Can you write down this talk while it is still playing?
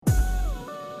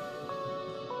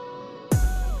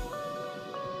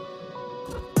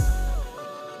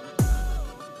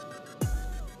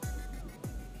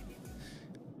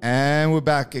And we're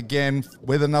back again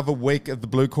with another week of the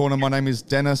Blue Corner. My name is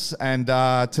Dennis, and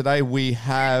today we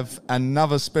have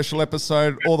another special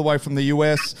episode all the way from the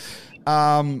US.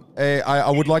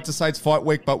 I would like to say it's Fight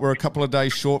Week, but we're a couple of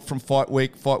days short from Fight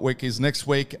Week. Fight Week is next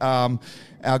week. Our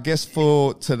guest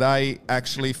for today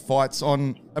actually fights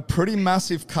on a pretty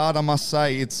massive card, I must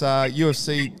say. It's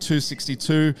UFC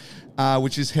 262,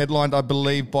 which is headlined, I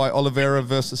believe, by Oliveira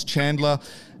versus Chandler.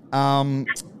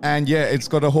 And yeah, it's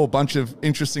got a whole bunch of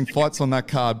interesting fights on that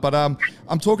card. But I'm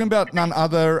talking about none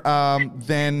other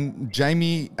than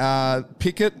Jamie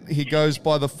Pickett. He goes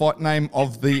by the fight name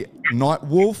of the Night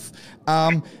Wolf.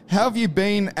 How have you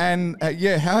been? And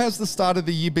how has the start of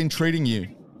the year been treating you?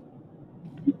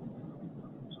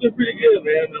 It's been pretty good,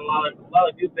 man. A lot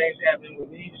of good things happening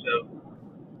with me, so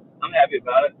I'm happy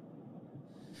about it.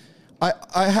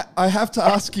 I have to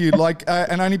ask you,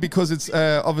 and only because it's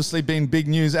obviously been big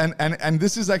news, and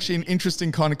this is actually an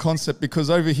interesting kind of concept, because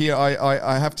over here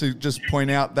I have to just point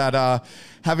out that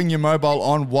having your mobile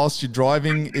on whilst you're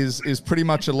driving is pretty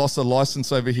much a loss of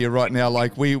license over here right now.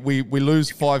 Like we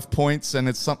lose 5 points, and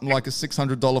it's something like a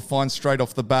 $600 fine straight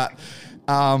off the bat.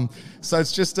 So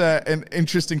it's just an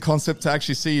interesting concept to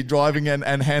actually see you driving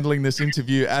and handling this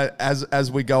interview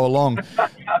as we go along.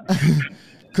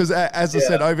 Because as I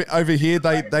said, over here,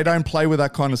 they don't play with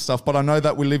that kind of stuff. But I know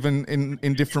that we live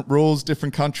in different rules,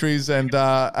 different countries, and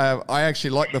I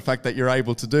actually like the fact that you're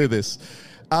able to do this.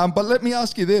 But let me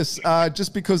ask you this,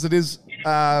 just because it is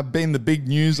been the big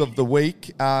news of the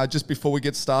week, just before we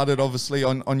get started, obviously,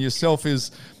 on yourself,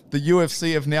 is the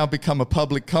UFC have now become a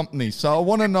public company. So I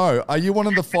want to know, are you one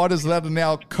of the fighters that are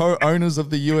now co-owners of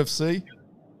the UFC?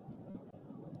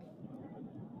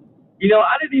 You know,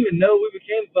 I didn't even know we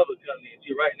became a public company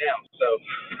until right now. So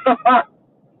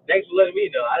thanks for letting me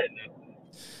know. I didn't know.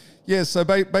 Yeah, so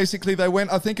basically they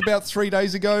went, I think about 3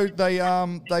 days ago,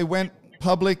 they went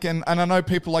public, and I know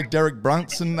people like Derek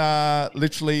Brunson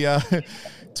literally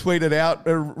tweeted out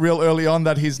real early on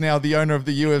that he's now the owner of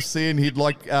the UFC, and he'd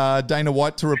like Dana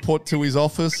White to report to his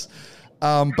office.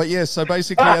 But yeah, so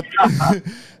basically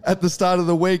at the start of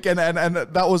the week, and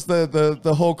that was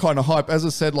the whole kind of hype. As I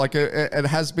said, like it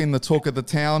has been the talk of the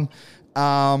town.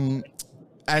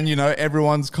 And, you know,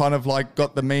 everyone's kind of like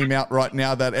got the meme out right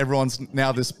now that everyone's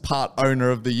now this part owner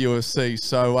of the UFC.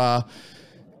 So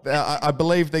I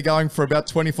believe they're going for about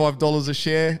 $25 a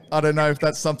share. I don't know if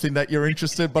that's something that you're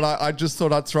interested, but I just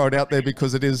thought I'd throw it out there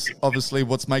because it is obviously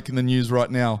what's making the news right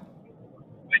now.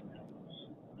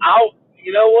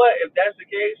 You know what? If that's the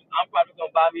case, I'm probably going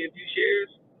to buy me a few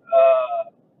shares.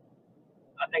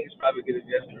 I think it's probably a good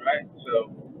investment, right? So,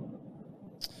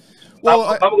 well,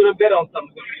 I'm going to bet on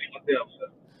something myself. So.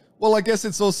 Well, I guess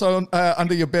it's also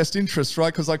under your best interest,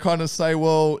 right? Because I kind of say,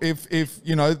 well, if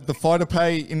you know the fighter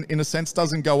pay in a sense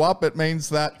doesn't go up, it means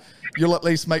that you'll at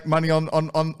least make money on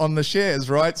the shares,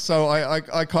 right? So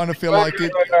I kind of feel like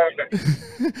it.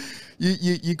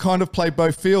 You kind of play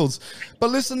both fields. But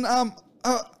listen,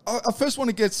 I first want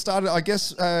to get started. I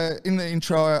guess in the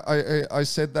intro, I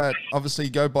said that obviously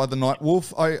you go by the Night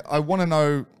Wolf. I want to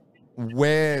know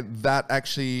where that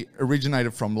actually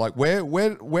originated from. Like, where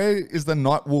is the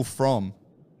Night Wolf from?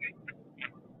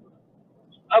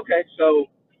 Okay, so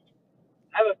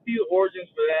I have a few origins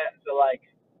for that. So, like,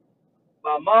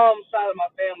 my mom's side of my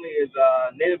family is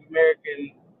Native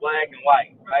American, black and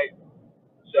white, right?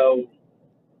 So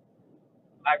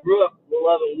I grew up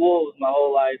loving wolves my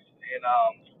whole life,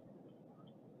 and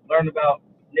learned about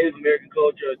Native American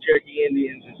culture, Cherokee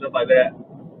Indians, and stuff like that.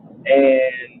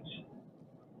 And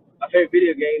my favorite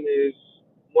video game is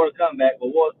Mortal Kombat,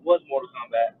 but was Mortal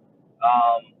Kombat.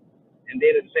 And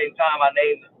then at the same time, I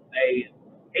named a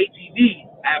ATV.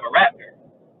 I have a Raptor.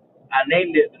 I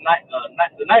named it the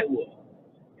Night Wolf,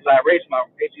 because I race my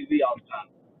ATV all the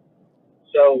time.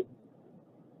 So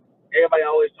everybody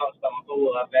always talks about my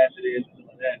football, how fast it is, and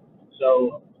stuff like that.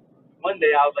 So one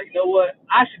day I was like, you know what?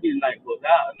 I should be the Night Wolf.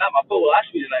 Not my football. I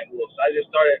should be the Night Wolf. So I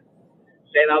just started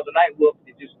saying I was the Night Wolf.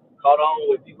 It just caught on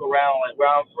with people around, like where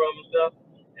I'm from and stuff.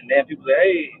 And then people say,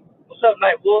 hey, what's up,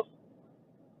 Night Wolf?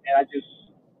 And I just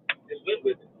went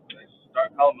with it. I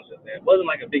started calling myself that. It wasn't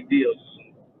like a big deal.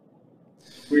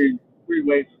 Just some weird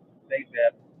ways things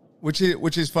happen.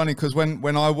 Which is funny, because when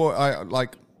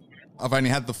I've only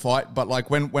had the fight, but like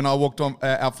when I walked on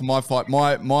out for my fight,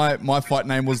 my fight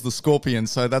name was the Scorpion,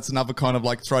 so that's another kind of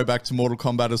like throwback to Mortal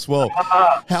Kombat as well.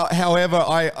 However,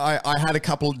 I had a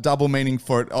couple of double meaning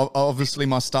for it. Obviously,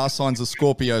 my star sign's a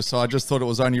Scorpio, so I just thought it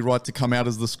was only right to come out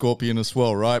as the Scorpion as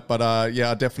well, right? But yeah,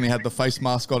 I definitely had the face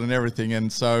mask on and everything,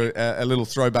 and so a little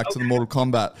throwback to the Mortal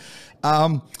Kombat.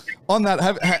 On that,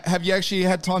 have you actually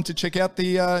had time to check out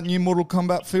the new Mortal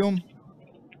Kombat film?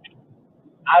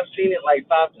 I've seen it like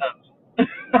 5 times.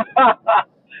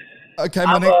 Okay,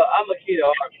 I'm a kid at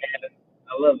heart, man.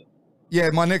 I love it. yeah,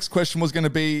 my next question was going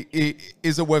to be: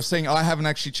 is it worth seeing? I haven't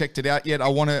actually checked it out yet. I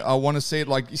want to see it.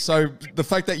 Like, so the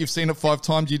fact that you've seen it 5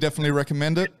 times, you definitely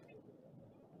recommend it.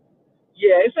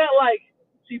 Yeah, it's not like,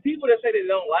 see, people that say they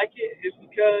don't like it, it's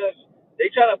because they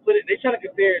try to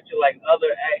compare it to like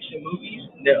other action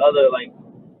movies and their other like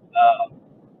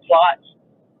plots.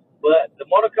 But the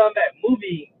Mortal Kombat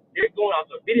movie, they're going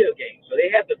off a video game, so they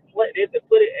have to put it as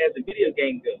the video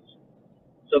game goes.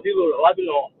 So a lot of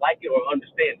people don't like it or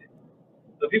understand it.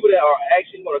 The people that are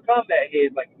actually Mortal Kombat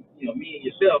heads, like me and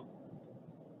yourself,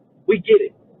 we get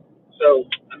it. So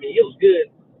I mean, it was good.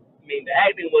 I mean, the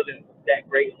acting wasn't that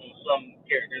great on some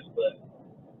characters, but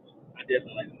I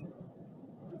definitely like it.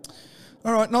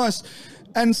 All right, nice.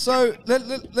 And so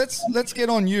let's get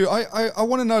on you. I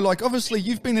want to know, like, obviously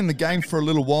you've been in the game for a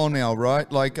little while now,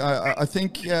 right? Like, I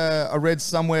think I read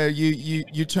somewhere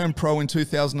you turned pro in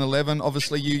 2011.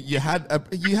 Obviously you had a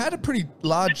pretty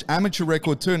large amateur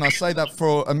record too, and I say that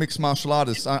for a mixed martial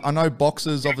artist. I know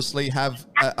boxers obviously have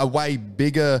a way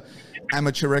bigger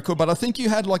amateur record, but I think you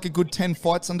had like a good 10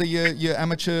 fights under your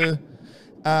amateur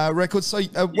record. So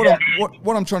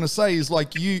what I'm trying to say is,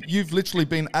 like, you've literally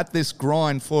been at this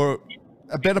grind for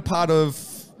a better part of,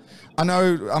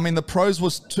 I mean, the pros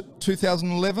was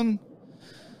 2011,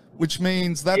 which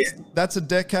means that's a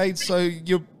decade. So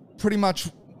you're pretty much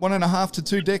 1.5 to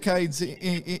 2 decades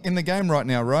in the game right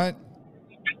now, right?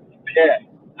 Yeah,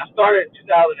 I started in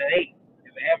 2008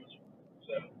 as an amateur.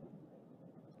 So,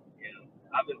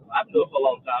 I've been doing it for a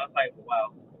long time. I've played for a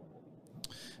while.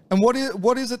 And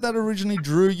what is it that originally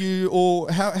drew you, or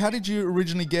how did you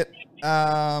originally get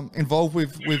involved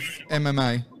with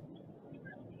MMA?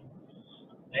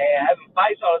 Man, having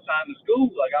fights all the time in school.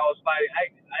 Like, I was fighting.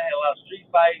 I had a lot of street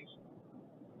fights,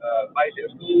 fights at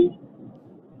school.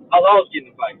 I was always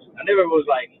getting in fights. I never was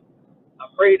like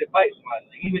afraid to fight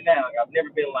somebody. Like, even now, like, I've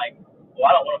never been like,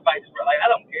 well, I don't want to fight this person. Like, I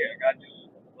don't care. Like, I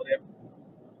just whatever.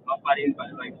 I'll fight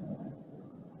anybody. Like,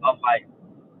 I'll fight.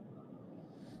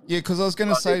 Yeah, because I was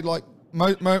going to say, like,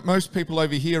 most people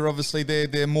over here, obviously,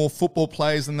 they're more football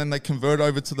players, and then they convert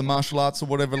over to the martial arts or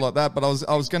whatever like that. But I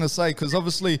was going to say, because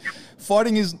obviously,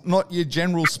 fighting is not your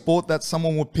general sport that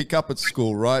someone would pick up at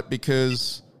school, right?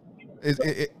 Because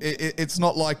it's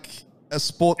not like a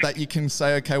sport that you can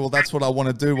say, okay, well, that's what I want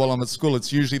to do while I'm at school.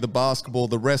 It's usually the basketball,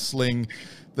 the wrestling,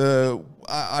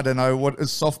 I don't know, what is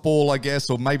softball, I guess,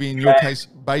 or maybe in your case,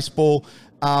 baseball.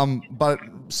 But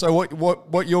so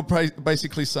what you're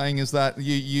basically saying is that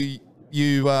you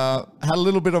had a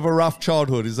little bit of a rough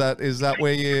childhood. Is that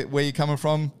where you're coming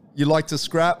from? You like to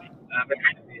scrap? I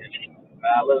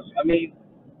mean,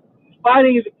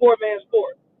 fighting is a poor man's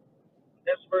sport.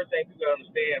 That's the first thing people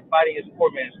understand. Fighting is a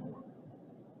poor man's sport.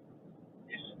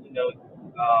 It's, you don't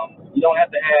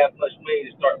have to have much money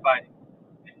to start fighting.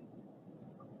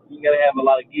 You got to have a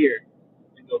lot of gear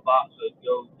to go box or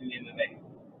go do MMA.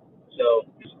 So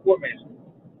it's a poor man's sport.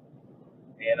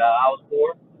 And I was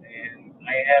poor, and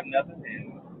I ain't have nothing,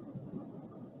 and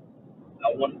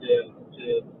I wanted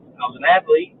I was an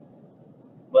athlete,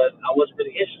 but I wasn't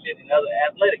really interested in other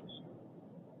athletics.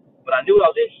 But I knew what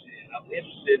I was interested in. I was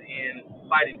interested in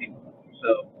fighting people.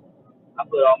 So I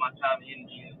put all my time and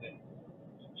energy into that.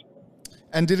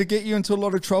 And did it get you into a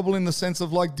lot of trouble in the sense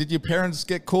of, like, did your parents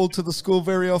get called to the school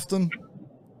very often?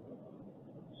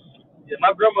 Yeah,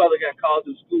 my grandmother got called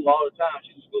to school all the time.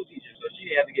 She's a school teacher, so she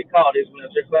didn't have to get called. They just went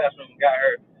to her classroom and got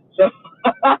her. So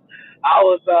I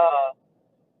was,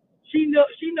 she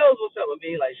knows what's up with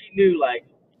me. Like, she knew, like,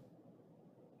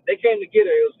 they came to get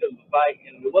her. It was because of a fight,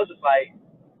 and it was a fight.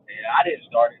 And I didn't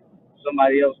start it.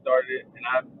 Somebody else started it, and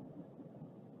I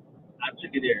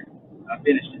took it there. I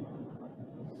finished it.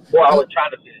 Or I was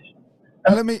trying to finish it.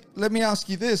 And let me ask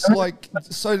you this, like,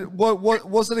 so what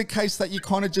was it a case that you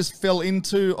kind of just fell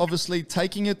into, obviously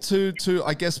taking it to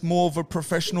I guess more of a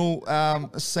professional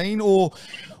scene, or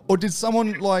did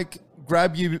someone like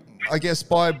grab you, I guess,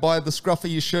 by the scruff of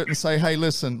your shirt and say, hey,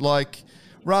 listen, like,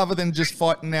 rather than just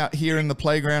fighting out here in the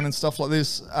playground and stuff like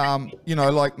this,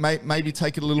 like maybe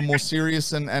take it a little more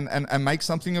serious and make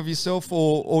something of yourself,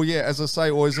 or yeah, as I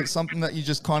say, or is it something that you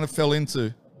just kind of fell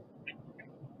into?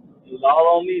 It was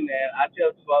all on me, man. I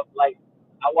tell people, like,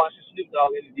 I watch the Snoop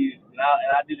Dogg interviews, and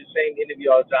I do the same interview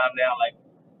all the time now. Like,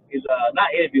 his not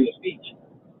interview, a speech.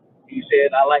 He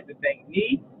said, I like to thank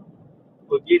me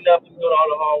for getting up and doing all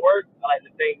the hard work. I like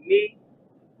to thank me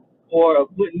for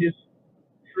putting this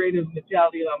creative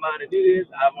mentality in my mind to do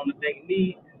this. I want to thank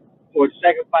me for the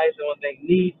sacrifice. I want to thank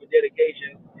me for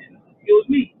dedication. And it was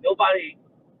me. Nobody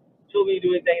told me to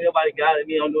do anything. Nobody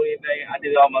guided me on doing anything. I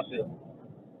did it all myself.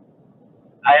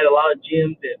 I had a lot of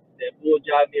gyms that bull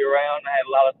jogged me around. I had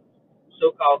a lot of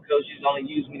so-called coaches only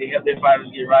used me to help their fighters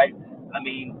get right. I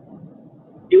mean,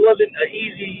 it wasn't an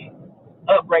easy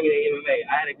upbringing in MMA.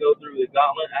 I had to go through the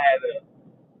gauntlet. I had to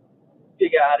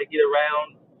figure out how to get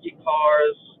around, get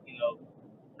cars,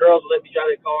 girls let me drive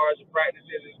their cars and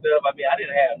practices and stuff. I mean, I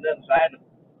didn't have nothing, so I had to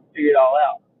figure it all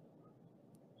out.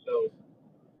 So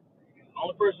the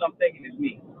only person I'm thinking is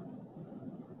me.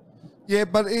 Yeah,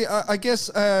 but I guess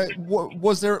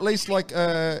was there at least like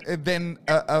then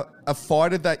a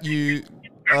fighter that you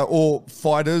or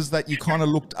fighters that you kind of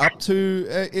looked up to?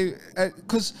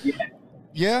 Because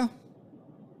yeah.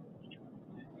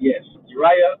 Yes,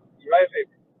 Uriah Faber.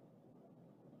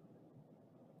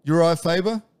 Uriah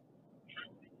Faber?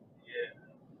 Yeah.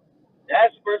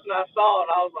 That's the person I saw,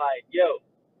 and I was like, yo,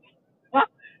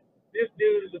 this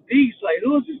dude is a beast. Like,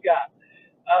 who is this guy?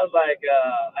 I was like,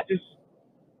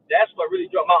 that's what really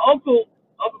drove my Uncle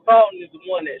Carlton is the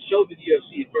one that showed me the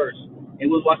UFC first, and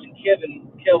was watching Kevin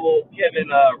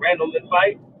Randleman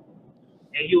fight,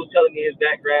 and he was telling me his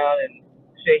background and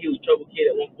saying he was a trouble kid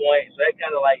at one point. So that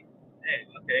kind of like,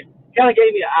 okay, kind of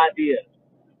gave me an idea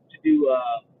to do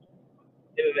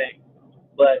MMA.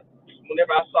 But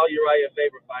whenever I saw Uriah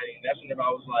Faber fighting, that's whenever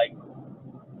I was like,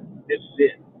 this is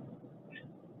it.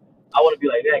 I want to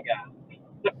be like that guy.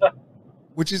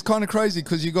 Which is kind of crazy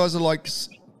because you guys are like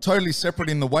totally separate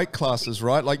in the weight classes,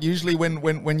 right? Like usually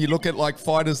when you look at like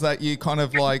fighters that you kind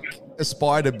of like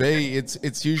aspire to be,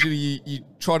 it's usually you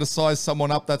try to size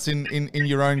someone up that's in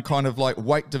your own kind of like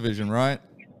weight division, right?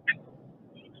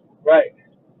 Right.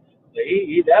 So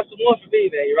he that's the one for me,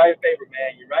 man. Uriah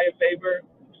Faber.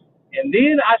 And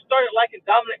then I started liking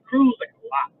Dominic Cruz like a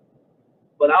lot.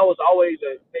 But I was always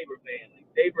a Faber fan. Like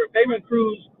Faber and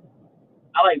Cruz,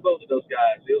 I like both of those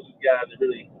guys. Those are guys that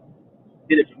really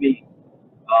did it for me.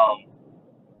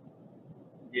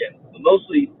 Yeah, but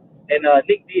mostly, and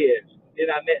Nick Diaz.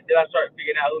 Then I started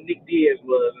figuring out who Nick Diaz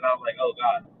was, and I was like, oh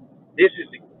God,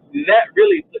 that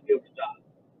really put me over the top.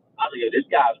 I was like, yo, this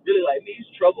guy's really like me.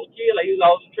 He's a troubled kid, like he was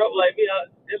always in trouble like me.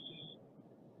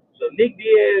 So Nick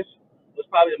Diaz was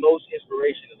probably the most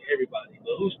inspirational of everybody.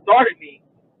 But who started me,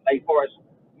 like as far as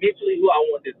mentally, who I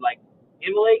wanted to like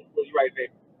emulate was Uriah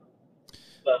Faber.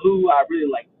 But who I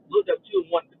really like looked up to and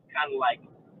wanted to kind of like,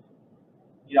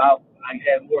 I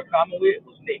had more in common with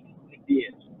was Nick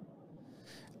Diaz.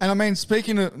 And I mean,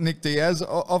 speaking of Nick Diaz,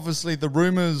 obviously the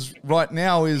rumors right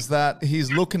now is that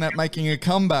he's looking at making a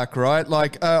comeback, right?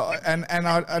 Like, and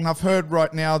I've heard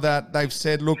right now that they've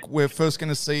said, look, we're first going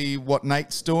to see what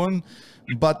Nate's doing,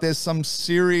 but there's some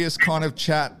serious kind of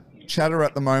chatter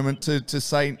at the moment to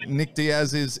say Nick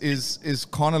Diaz is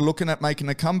kind of looking at making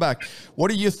a comeback.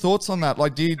 What are your thoughts on that?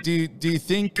 Like, do you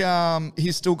think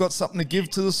he's still got something to give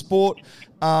to the sport?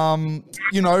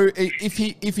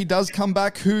 If he does come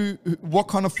back, what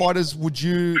kind of fighters would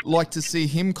you like to see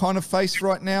him kind of face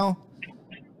right now?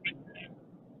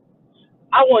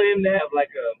 I want him to have like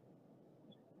a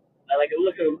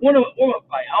warm-up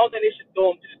fight. I don't think they should throw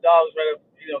him to the dogs right up.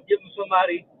 Give him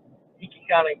somebody he can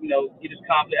kind of get his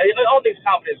confidence. I don't think his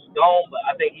confidence is gone, but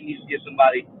I think he needs to get his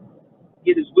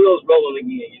wheels rolling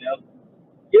again.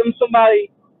 Give him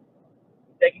somebody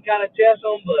that can kind of test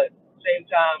him, but same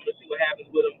time, let's see what happens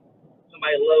with him.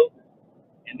 Somebody low,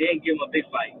 and then give him a big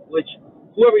fight. Which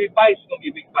whoever he fights is gonna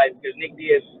be a big fight because Nick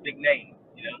Diaz is a big name.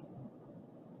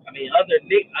 I mean, other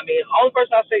Nick. I mean, the only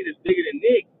person I say that's bigger than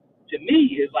Nick to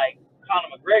me is like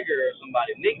Conor McGregor or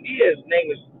somebody. Nick Diaz's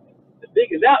name is the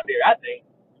biggest out there, I think,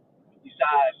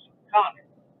 besides Conor.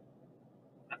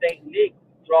 I think Nick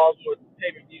draws more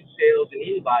pay-per-view sales than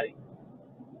anybody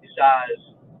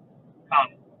besides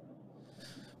Conor.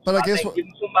 But I guess give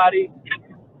him somebody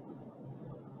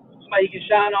he can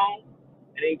shine on,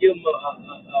 and then give him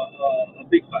a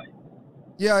big fight.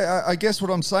 Yeah, I guess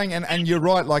what I'm saying, and you're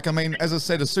right. Like, I mean, as I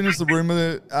said, as soon as the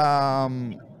rumor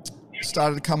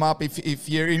started to come up, if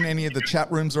you're in any of the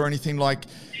chat rooms or anything, like,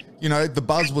 the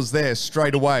buzz was there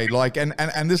straight away. Like, and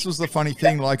this was the funny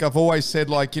thing. Like, I've always said,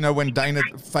 like, when Dana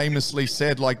famously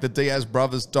said, like, the Diaz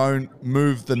brothers don't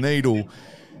move the needle,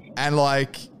 and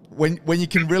like, when you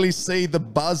can really see the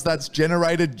buzz that's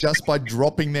generated just by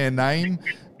dropping their name,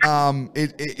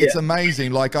 it's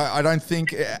amazing. Like, I don't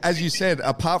think, as you said,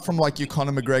 apart from like your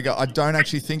Conor McGregor, I don't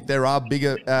actually think there are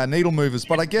bigger needle movers.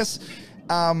 But I guess,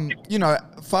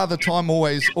 Father Time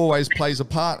always plays a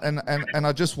part. And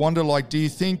I just wonder, like, do you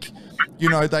think,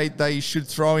 they should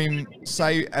throw him,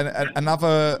 say,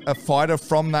 another fighter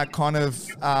from that kind of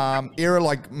era,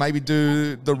 like maybe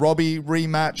do the Robbie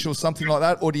rematch or something like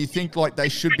that? Or do you think like they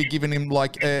should be giving him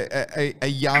like a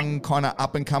young kind of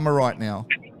up and comer right now?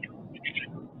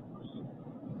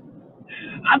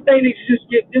 I think they should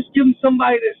just give him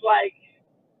somebody that's like,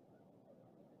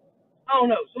 I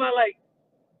don't know, somebody like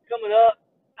coming up.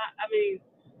 I mean,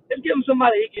 let's give him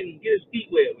somebody he can get his feet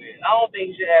wet with. I don't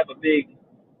think he should have a big,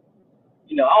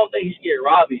 I don't think he should get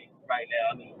Robbie right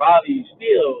now. I mean, Robbie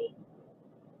still.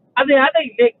 I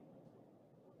think Nick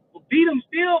will beat him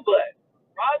still, but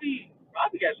Robbie got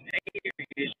some anger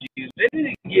issues. They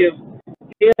need to give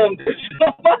him to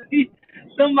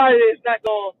somebody that's not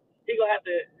going. He gonna have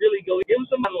to really go. Give him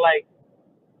somebody like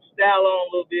style on a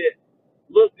little bit,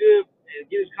 look good, and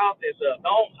get his confidence up. I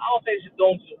don't think he should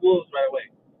go into the wolves right away.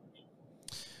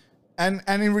 And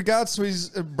in regards to his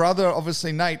brother,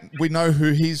 obviously Nate, we know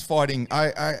who he's fighting.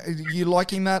 You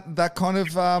liking that kind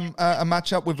of a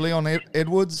matchup with Leon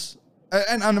Edwards?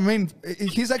 And I mean,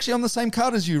 he's actually on the same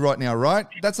card as you right now, right?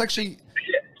 That's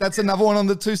another one on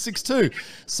the 262.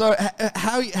 So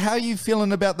how are you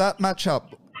feeling about that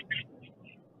matchup?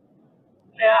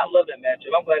 Yeah, I love that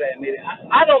matchup. I'm glad I admit it.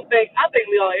 I think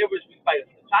Leon Edwards will fight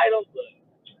for the title, but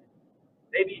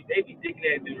they be digging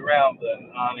that dude around. But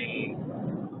I mean,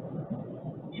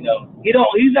 Leon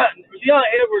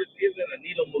Edwards isn't a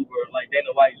needle mover like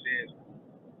Dana White says.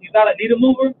 He's not a needle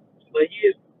mover, but he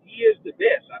is the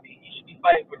best. I mean, he should be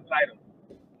fighting for the title,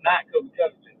 not Kobe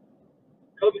Covington.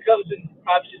 Kobe Covington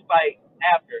probably should fight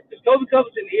after, because Kobe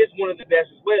Covington is one of the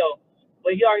best as well,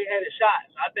 but he already had his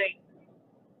shots. I think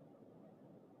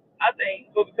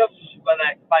Kobe Covington should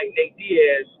fight Nate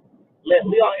Diaz, let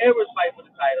Leon Edwards fight for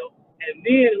the title, and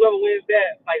then whoever wins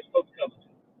that fights Kobe Covington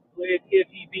if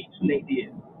he beats Nate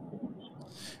Diaz.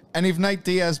 And if Nate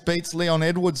Diaz beats Leon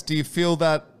Edwards, do you feel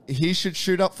that he should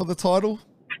shoot up for the title?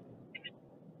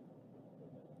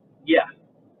 Yeah.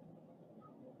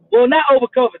 Well, not over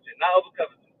Covington. No.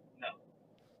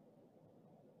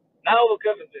 Not over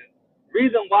Covington.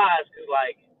 Reason why is because,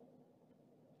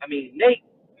 Nate,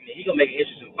 he's going to make an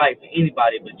interesting fight for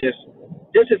anybody, but just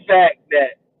the fact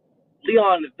that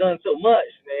Leon has done so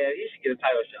much, man, he should get a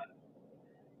title shot.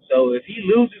 So if he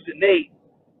loses to Nate,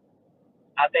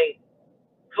 I think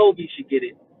Kobe should get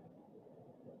it.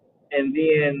 And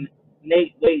then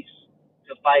Nate waits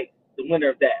to fight the winner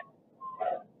of that.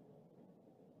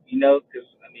 Because,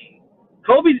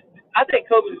 I think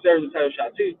Kobe deserves a title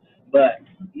shot too, but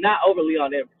not over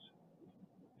Leon Edwards.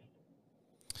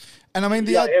 And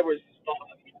Leon Edwards fought.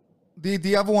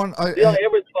 The other one... Leon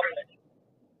Edwards fought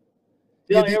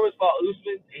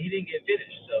Usman, and he didn't get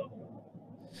finished, so...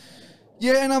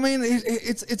 Yeah, and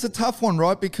it's a tough one,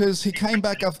 right? Because he came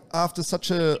back after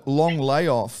such a long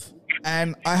layoff,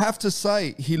 and I have to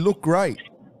say, he looked great.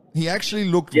 He actually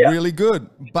looked really good,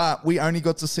 but we only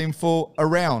got to see him for a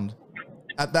round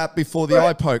at that before the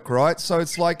eye poke, right? So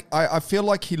it's like, I feel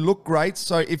like he looked great.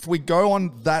 So if we go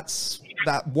on that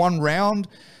one round,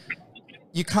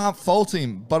 you can't fault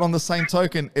him. But on the same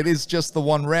token, it is just the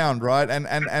one round, right? And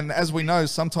as we know,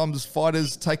 sometimes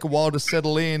fighters take a while to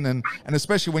settle in, and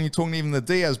especially when you're talking even the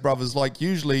Diaz brothers, like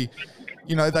usually,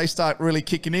 they start really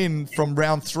kicking in from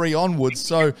round 3 onwards.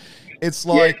 So it's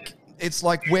like... It's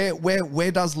like where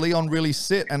does Leon really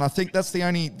sit? And I think that's the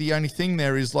only thing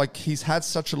there is, like, he's had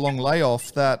such a long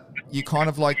layoff that you kind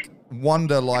of like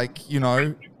wonder, like,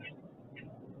 is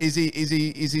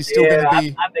he still going to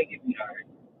be? I think he'd be alright.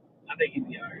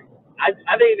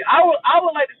 I think I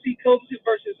would like to see Kobe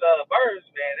versus Burns,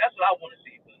 man. That's what I want to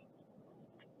see.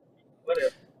 But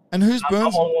whatever. And who's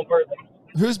Burns? I'm on one person.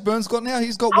 Who's Burns got now?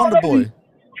 He's got Wonder Boy.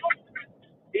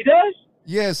 He does?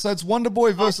 Yeah, so it's Wonder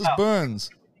Boy versus Burns.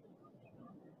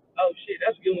 Oh shit,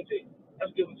 that's a good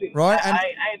one too. Right, I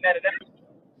ain't mad at that.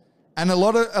 And a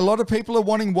lot of people are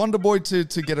wanting Wonder Boy to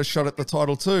get a shot at the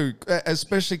title too,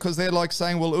 especially because they're like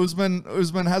saying, well, Usman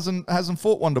hasn't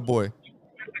fought Wonder Boy.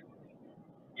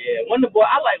 Yeah, Wonder Boy.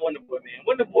 I like Wonder Boy, man.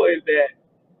 Wonder Boy is that.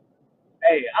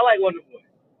 Hey, I like Wonder Boy.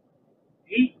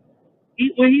 He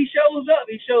when he shows up,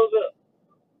 he shows up.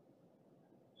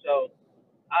 So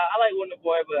I like Wonder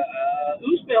Boy, but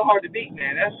Usman hard to beat,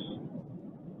 man.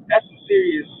 That's some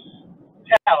serious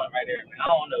talent right there, man. I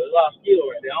don't know. There's a lot of skill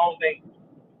right there. I don't think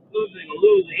Usman gonna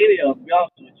lose to any of them, to be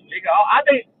honest with you. I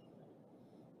think,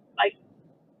 like,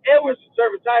 Edwards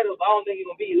deserves a title, but I don't think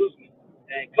he's gonna beat Usman.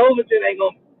 And Covington ain't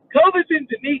gonna. Covington,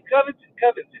 to me,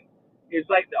 Covington is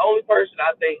like the only person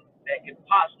I think that can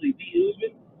possibly beat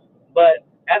Usman. But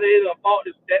after they done fought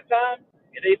that time,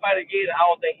 if they fight again, I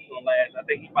don't think he's gonna last. I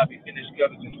think he might be finished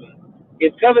Covington. But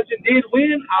if Covington did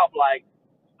win, I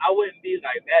wouldn't be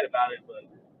like mad about it, but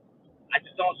I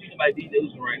just don't see somebody beat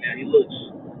Usman right now. He looks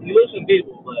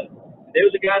unbeatable, but if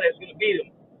there's a guy that's gonna beat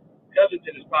him,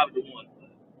 Covington is probably the one.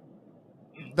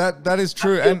 That is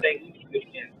true, I still think Usman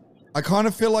can. I kind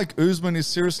of feel like Usman is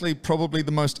seriously probably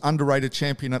the most underrated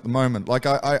champion at the moment. Like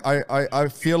I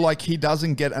feel like he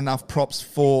doesn't get enough props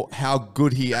for how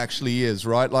good he actually is,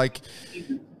 right? Like He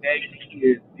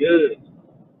is good.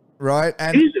 Right,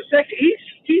 and He's the second.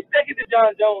 He's second to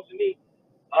John Jones to me.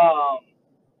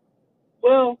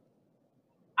 Well,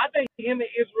 I think him and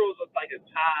Israel's like a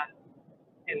tie,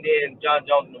 and then John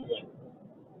Jones number one.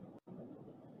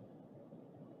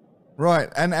 right,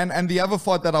 and the other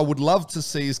fight that I would love to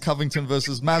see is Covington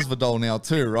versus Masvidal now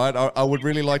too, right? I would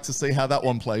really like to see how that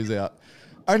one plays out.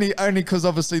 Only because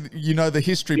obviously you know the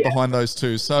history behind those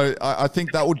two, so I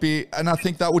think that would be, and I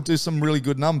think that would do some really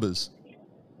good numbers.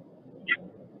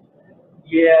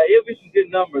 Yeah, it'll be some good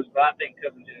numbers, but I think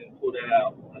Covington will pull that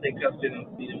out. I think Covington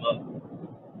will beat him up.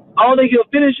 I don't think he'll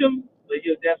finish him, but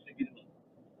he'll definitely beat him up.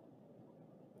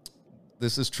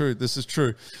 This is true. This is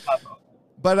true.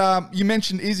 But you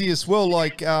mentioned Izzy as well.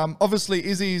 Like, obviously,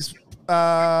 Izzy's,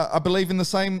 I believe, in the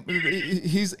same.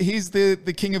 He's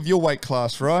the king of your weight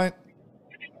class, right?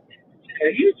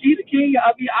 Yeah, he's the king.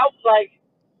 I mean, I was like,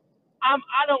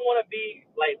 I don't want to be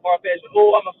like far-fetched.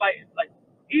 Oh, I'm gonna fight. Like,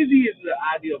 Izzy is the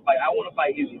ideal fight. I want to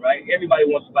fight Izzy, right? Everybody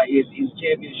wants to fight Izzy. He's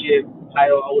championship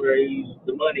title holder. He's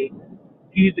the money.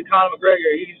 He's the Conor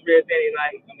McGregor. He's Red Danny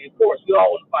Knight. I mean, of course, we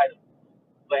all want to fight him.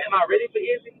 But am I ready for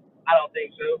Izzy? I don't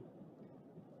think so.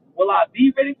 Will I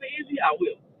be ready for Izzy? I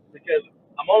will, because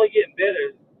I'm only getting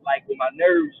better. Like with my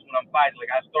nerves when I'm fighting,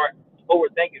 like I start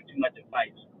overthinking too much in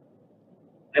fights.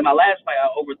 In my last fight, I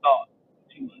overthought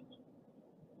too much.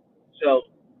 So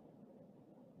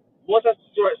once I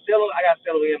start settling, I got to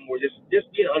settle in more. Just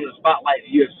being under the spotlight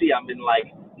in the UFC, I've been like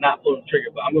not pulling the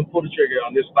trigger, but I'm gonna pull the trigger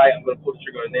on this fight. I'm gonna pull the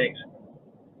trigger on the next,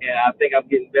 and I think I'm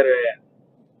getting better at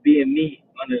being me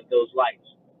under those lights.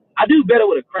 I do better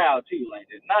with a crowd too, like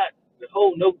that. Not the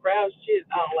whole no crowd shit.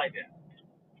 I don't like that.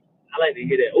 I like to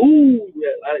hear that. Ooh,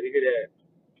 I like to hear that.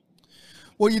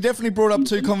 Well, you definitely brought up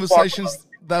two conversations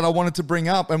that I wanted to bring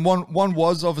up, and one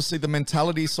was obviously the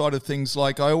mentality side of things.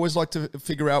 Like, I always like to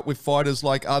figure out with fighters,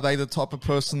 like, are they the type of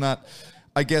person that,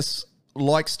 I guess,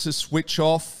 likes to switch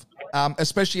off,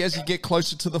 especially as you get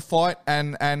closer to the fight,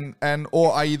 and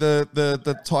or are you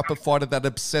the type of fighter that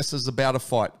obsesses about a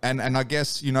fight, and I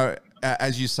guess, you know,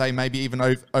 as you say, maybe even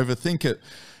overthink it.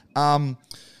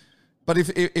 But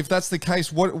if that's the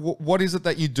case, what is it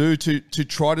that you do to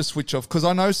try to switch off? Because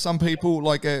I know some people,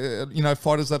 like, you know,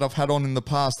 fighters that I've had on in the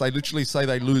past, they literally say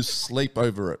they lose sleep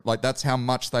over it. Like, that's how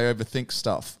much they overthink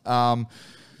stuff.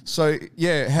 So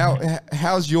yeah,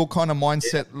 how's your kind of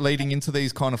mindset leading into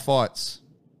these kind of fights?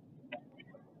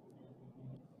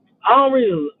 I don't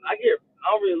really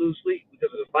lose sleep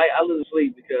because of the fight. I lose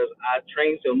sleep because I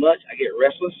train so much. I get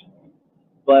restless.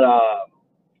 But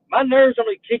my nerves don't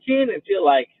really kick in until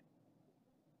like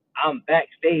I'm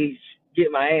backstage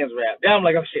getting my hands wrapped. Then I'm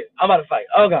like, oh shit, I'm about to fight.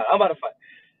 Oh god, I'm about to fight.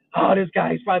 Oh, this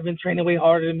guy, he's probably been training way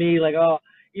harder than me. Like, oh,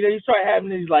 you know, you start having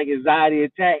these like anxiety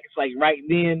attacks like right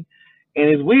then, and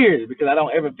it's weird because I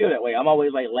don't ever feel that way. I'm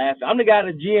always like laughing. I'm the guy at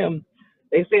the gym.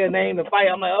 They say a name to fight.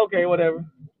 I'm like, okay, whatever.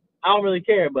 I don't really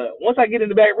care. But once I get in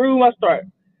the back room, I start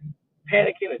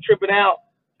panicking and tripping out,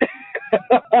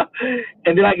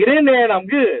 and then I get in there and I'm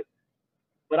good.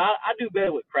 But I do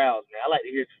better with crowds, man. I like to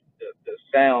hear the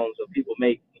sounds of people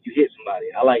make when you hit somebody.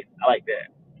 I like that.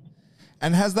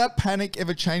 And has that panic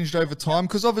ever changed over time?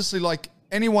 Because obviously, like,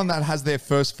 anyone that has their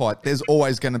first fight, there's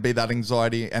always going to be that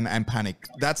anxiety and panic.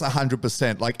 That's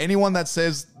 100%. Like, anyone that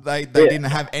says they didn't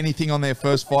have anything on their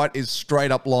first fight is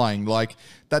straight up lying. Like,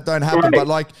 that don't happen. Right. But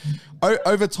like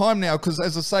over time now, because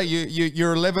as I say,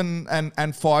 you're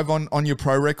 11-5 on your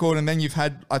pro record, and then you've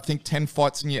had, I think, 10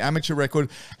 fights in your amateur record.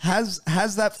 Has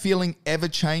that feeling ever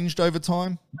changed over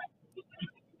time?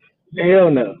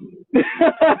 Hell no.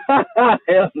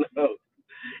 Hell no.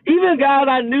 Even guys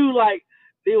I knew, like,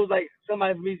 it was like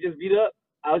somebody for me just beat up.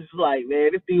 I was just like,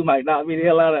 man, this dude might knock me the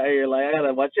hell out of here. Like, I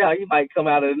gotta watch out. He might come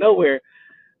out of nowhere.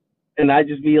 And I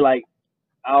just be like,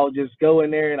 I'll just go in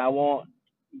there and I won't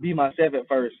be myself at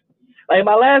first. Like,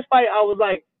 my last fight, I was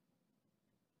like,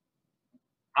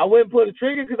 I wouldn't pull the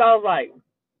trigger because I was like,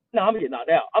 no, I'm getting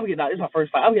knocked out. I'm getting knocked. This is my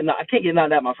first fight. I can't get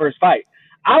knocked out my first fight.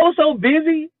 I was so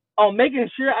busy on making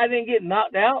sure I didn't get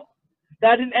knocked out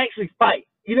that I didn't actually fight.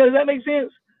 You know, does that make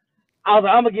sense? I was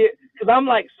like, I'm going to get, because I'm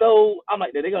like,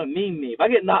 they're going to meme me. If I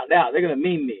get knocked out, they're going to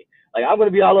meme me. Like, I'm going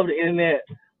to be all over the internet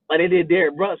like they did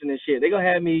Derek Brunson and shit. They're going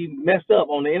to have me messed up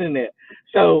on the internet.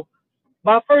 So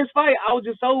my first fight, I was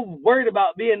just so worried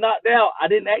about being knocked out, I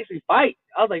didn't actually fight.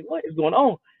 I was like, what is going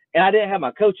on? And I didn't have my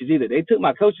coaches either. They took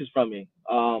my coaches from me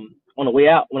on the way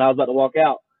out when I was about to walk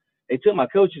out. They took my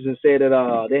coaches and said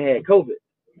that they had COVID.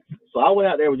 So I went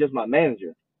out there with just my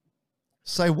manager.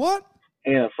 Say what?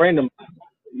 And a friend of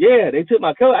yeah, they took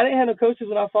my coach. I didn't have no coaches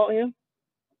when I fought him.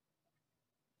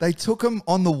 They took him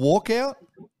on the walkout?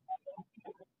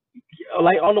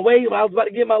 Like on the way when I was about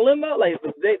to get my limo, like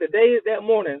the day that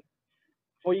morning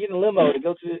before you get in the limo to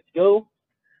go,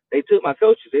 they took my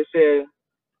coaches. They said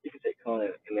you can take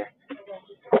Colin in there.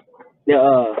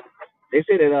 Yeah, they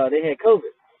said that they had COVID.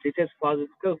 They tested positive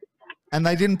for COVID. And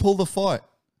they didn't pull the fight?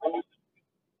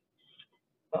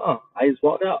 I just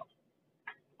walked out.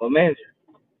 My manager.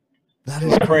 That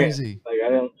is crazy. Like I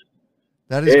don't.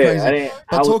 That is crazy.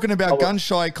 But talking about gun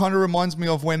shy, it kind of reminds me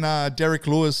of when Derek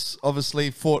Lewis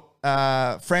obviously fought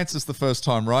Francis the first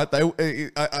time, right?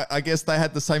 I guess they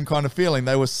had the same kind of feeling.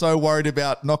 They were so worried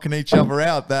about knocking each other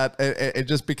out that it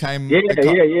just became...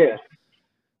 Yeah.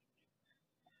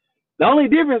 The only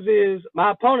difference is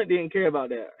my opponent didn't care about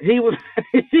that. He was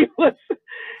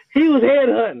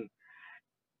headhunting.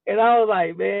 And I was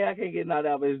like, man, I can't get knocked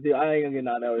out by this dude. I ain't gonna get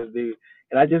knocked out by this dude.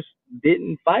 And I just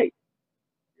didn't fight.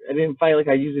 I didn't fight like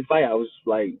I usually fight. I was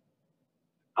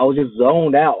just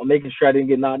zoned out, making sure I didn't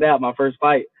get knocked out my first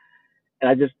fight. And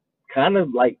I just kind of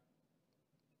I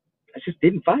just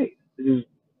didn't fight. I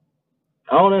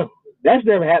don't know. That's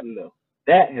never happened though.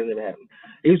 That has never happened.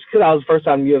 It was because I was first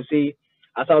time in UFC.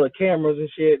 I saw the cameras and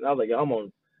shit, and I was like, I'm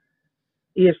on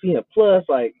ESPN Plus,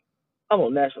 like I'm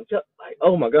on national television. Like,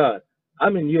 oh my god,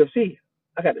 I'm in UFC.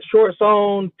 I got the shorts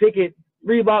on, Picket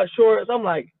Reebok shorts. I'm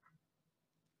like,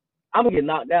 I'm gonna get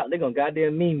knocked out. They're gonna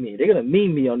goddamn meme me. They're gonna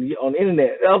meme me on the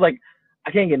internet. And I was like,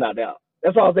 I can't get knocked out.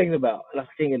 That's all I was thinking about. And I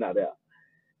can't get knocked out.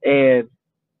 And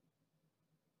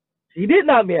he did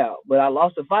knock me out, but I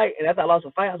lost the fight. And after I lost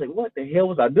the fight, I was like, what the hell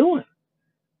was I doing?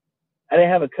 I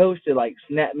didn't have a coach to like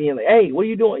snap me and like, hey, what are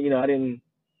you doing? I didn't.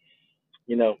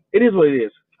 It is what it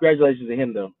is. Congratulations to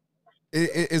him though.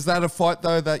 Is that a fight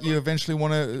though that you eventually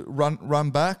want to run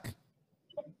back?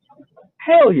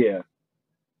 Hell yeah.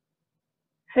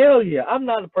 Hell yeah. I'm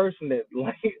not a person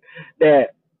that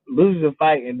loses a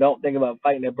fight and don't think about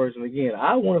fighting that person again.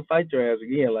 I want to fight your ass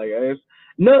again. Like it's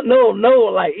no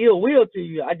like ill will to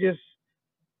you.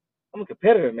 I'm a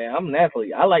competitor, man. I'm an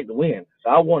athlete. I like to win. So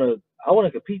I want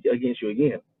to compete against you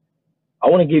again. I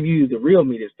want to give you the real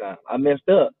me this time. I messed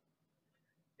up.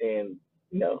 And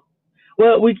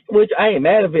well, which I ain't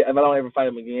mad if I don't ever fight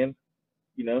him again.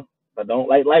 I don't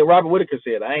like Robert Whitaker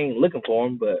said, I ain't looking for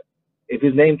him, but if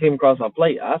his name came across my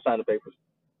plate, I sign the papers.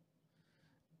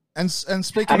 And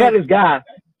speaking, I got this guy.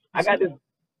 I got this.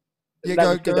 Yeah,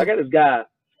 go. I got this guy.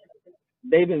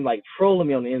 They've been like trolling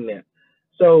me on the internet.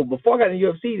 So before I got in the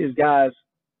UFC,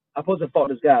 I supposed to fought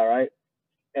this guy right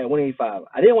at 185.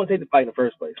 I didn't want to take the fight in the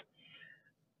first place.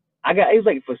 It was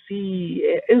like for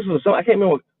it was for some. I can't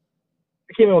remember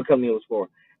what company it was for.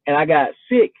 And I got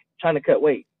sick trying to cut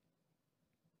weight.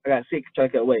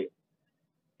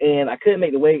 And I couldn't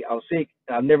make the weight. I was sick.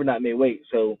 I've never not made weight.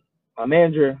 So my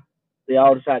manager, they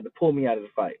all decided to pull me out of the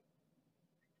fight.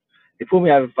 They pulled me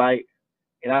out of the fight,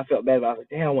 and I felt bad about it. I was like,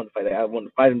 damn, I wanted to fight that. I wanted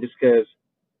to fight him just because,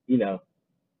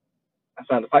 I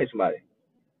signed to fight somebody.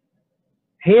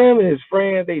 Him and his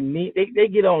friends, they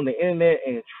get on the internet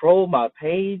and troll my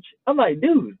page. I'm like,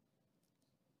 dude,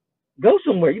 go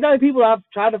somewhere. You know how many people I've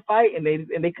tried to fight and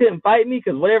they couldn't fight me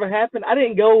because whatever happened, I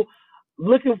didn't go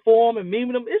looking for them and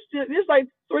memeing them. It's like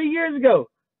 3 years ago.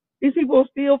 These people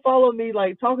still follow me,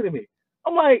 like talking to me.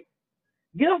 I'm like,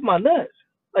 get off my nuts.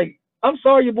 Like, I'm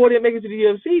sorry your boy didn't make it to the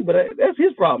UFC, but that's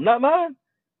his problem, not mine.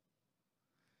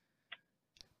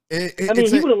 He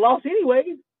would have lost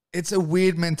anyway. It's a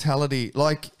weird mentality.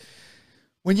 Like,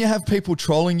 when you have people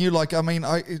trolling you, like, I mean,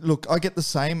 I get the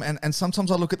same. And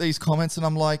sometimes I look at these comments and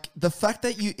I'm like, the fact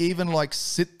that you even like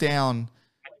sit down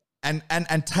and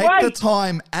take the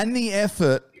time and the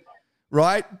effort,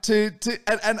 right, to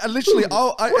literally,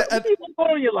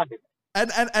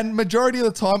 and majority of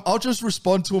the time, I'll just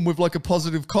respond to them with like a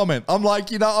positive comment. I'm like,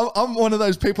 I'm one of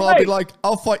those people. I'll be like,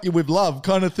 I'll fight you with love,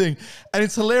 kind of thing, and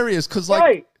it's hilarious because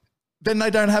like, then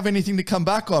they don't have anything to come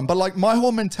back on. But like, my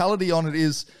whole mentality on it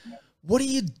is, what are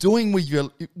you doing with your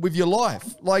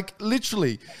life? Like,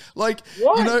 literally, like,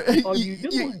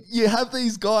 you have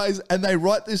these guys and they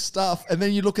write this stuff and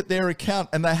then you look at their account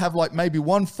and they have like maybe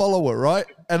one follower, right?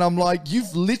 And I'm like,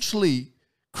 you've literally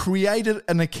created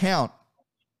an account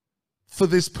for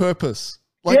this purpose.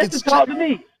 Like, it's to talk to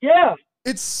me. Yeah.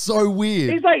 It's so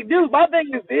weird. He's like, dude, my thing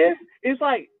is this. It's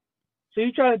like, so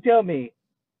you're trying to tell me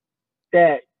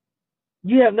that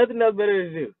you have nothing else better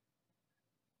to do.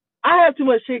 I have too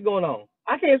much shit going on.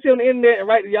 I can't sit on the internet and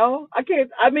write to y'all. I can't.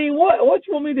 I mean, what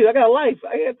you want me to do? I got a life.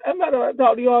 I'm not going to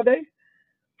talk to you all day.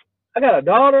 I got a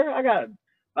daughter. I got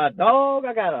a dog.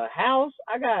 I got a house.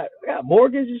 I got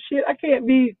mortgage and shit. I can't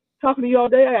be talking to you all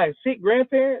day. I got sick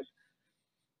grandparents.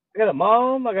 I got a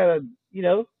mom. I got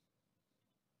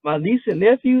my niece and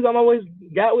nephews. I'm always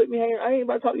got with me hanging. I ain't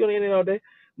about to talk to you on the internet all day.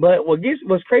 But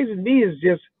what's crazy to me is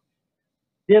just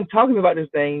them talking about this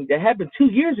thing that happened 2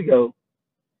 years ago.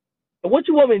 And what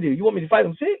you want me to do? You want me to fight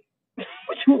them sick?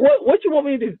 what you want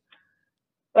me to do?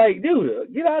 Like,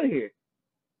 dude, get out of here.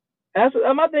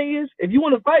 My thing is, if you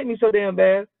want to fight me so damn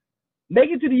bad, make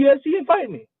it to the UFC and fight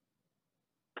me.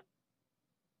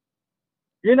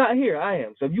 You're not here. I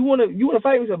am. So if you want to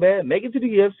fight me so bad, make it to the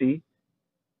UFC.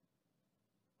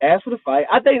 Ask for the fight.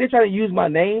 I think they're trying to use my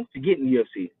name to get in the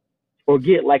UFC or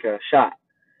get like a shot.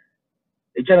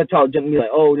 They're trying to talk to me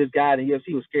like, oh, this guy in the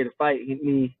UFC was scared to fight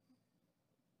me,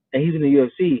 and he's in the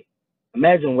UFC.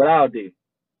 Imagine what I'll do.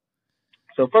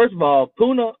 So first of all,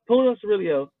 Puna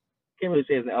Cirillo, can't really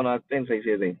say his name. I don't think say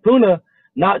his name. Puna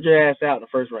knocked your ass out in the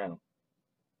first round.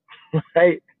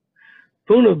 Right?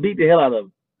 Puna beat the hell out of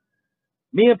him.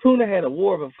 Me and Puna had a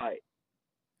war of a fight.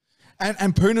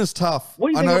 And Puna's tough.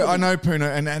 I know Puna,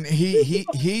 and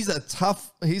he's a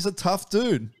tough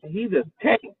dude. He's a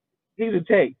tank. He's a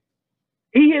tank.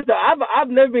 He hit I've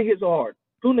never been hit so hard.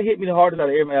 Puna hit me the hardest out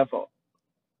of every fought.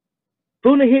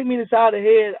 Puna hit me in the side of the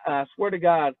head. I swear to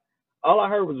God, all I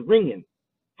heard was ringing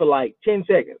for like 10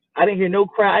 seconds. I didn't hear no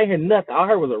cry. I didn't hear nothing. All I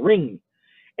heard was a ringing.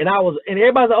 And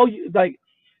everybody's like, oh, you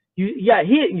got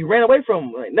hit and you ran away from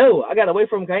him. Like, no, I got away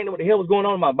from him because I didn't know what the hell was going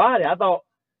on in my body. I thought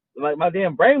like my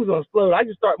damn brain was going to explode. I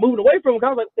just started moving away from him because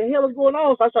I was like, what the hell is going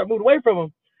on? So I started moving away from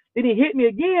him. Then he hit me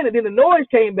again, and then the noise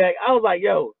came back. I was like,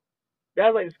 yo, that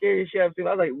was like the scariest shit I've seen.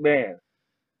 I was like, man,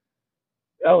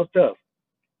 that was tough.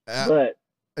 But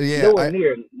nowhere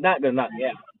near not going to knock me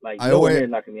out. Like, nowhere near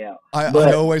knocking me out.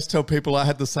 I always tell people I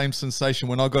had the same sensation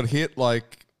when I got hit,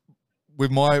 like, with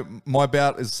my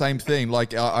bout is the same thing.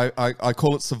 Like I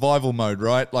call it survival mode,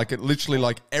 right? Like it literally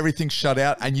like everything shut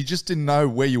out and you just didn't know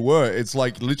where you were. It's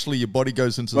like literally your body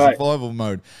goes into survival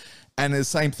mode. And the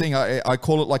same thing, I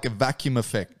call it like a vacuum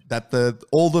effect, that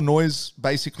all the noise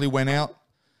basically went out.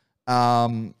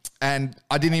 And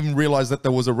I didn't even realize that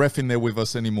there was a ref in there with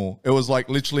us anymore. It was like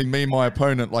literally me, my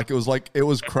opponent. Like it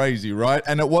was crazy, right?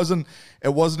 And it wasn't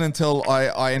until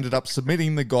I ended up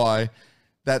submitting the guy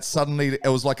that suddenly it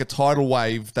was like a tidal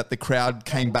wave that the crowd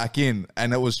came back in,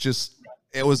 and it was just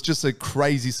a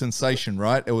crazy sensation,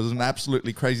 right? It was an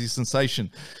absolutely crazy sensation.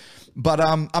 But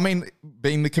I mean,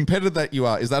 being the competitor that you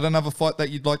are, is that another fight that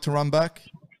you'd like to run back?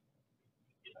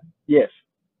 Yes.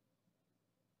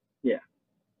 Yeah,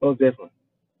 most definitely.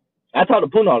 I talk to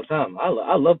Puna all the time.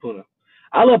 I love Puna.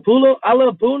 I love Puna. I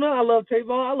love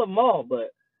Tavon. I love them all, but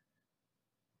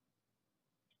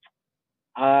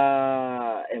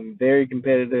I am very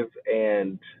competitive,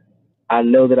 and I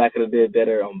know that I could have did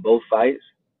better on both fights.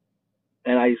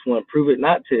 And I just want to prove it,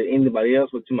 not to anybody else,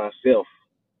 but to myself.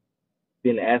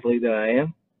 Being the athlete that I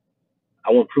am,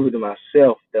 I want to prove it to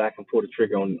myself that I can pull the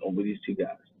trigger on with these two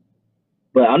guys.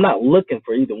 But I'm not looking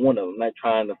for either one of them. I'm not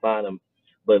trying to find them.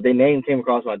 But if their name came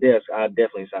across my desk, I'd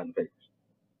definitely sign the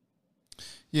papers.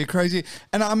 You're crazy.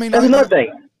 And I mean, that's another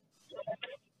thing.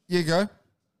 You go.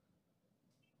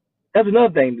 That's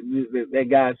another thing. That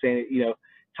guy saying,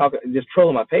 just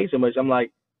trolling my page so much. I'm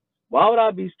like, why would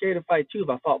I be scared to fight you if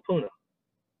I fought Puna?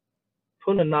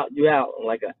 Puna knocked you out in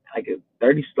like a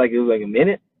 30, like it was like a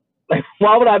minute. Like,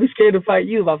 why would I be scared to fight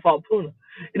you if I fought Puna?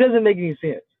 It doesn't make any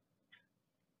sense.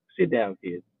 Sit down,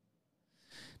 kid.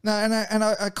 No, and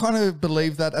I kind of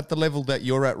believe that at the level that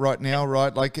you're at right now,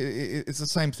 right? Like it's the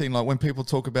same thing. Like when people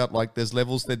talk about like there's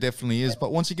levels, there definitely is.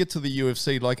 But once you get to the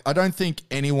UFC, like I don't think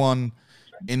anyone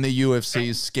in the UFC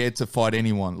is scared to fight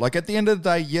anyone. Like at the end of the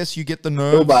day, yes, you get the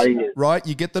nerves, right?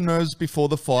 You get the nerves before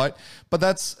the fight, but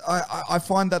that's I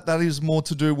find that is more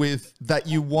to do with that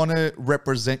you want to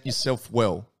represent yourself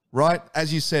well, right?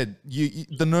 As you said,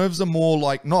 the nerves are more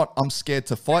like not I'm scared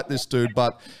to fight this dude,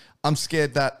 but I'm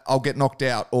scared that I'll get knocked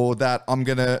out or that I'm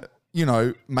gonna,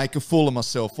 make a fool of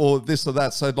myself or this or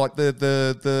that. So like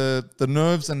the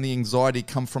nerves and the anxiety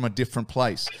come from a different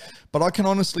place. But I can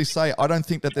honestly say I don't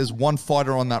think that there's one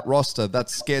fighter on that roster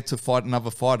that's scared to fight another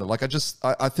fighter. Like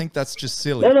I think that's just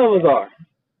silly. None of us are.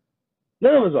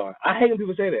 None of us are. I hate when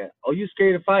people say that. Oh, you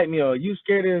scared to fight me, or you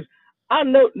scared of this. I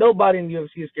know nobody in the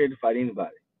UFC is scared to fight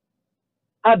anybody.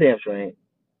 I damn sure ain't.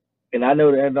 And I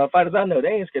know that the fighters I know, they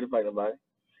ain't scared to fight nobody.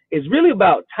 It's really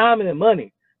about timing and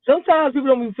money. Sometimes people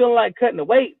don't be feeling like cutting the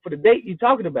weight for the date you're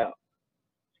talking about.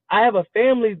 I have a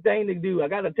family thing to do. I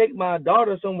got to take my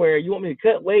daughter somewhere. You want me to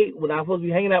cut weight when I'm supposed to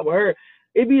be hanging out with her?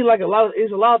 It'd be like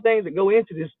it's a lot of things that go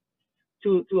into this,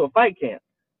 to a fight camp.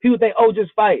 People think, oh,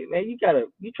 just fight. Man,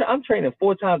 I'm training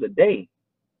 4 times a day.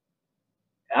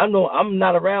 I'm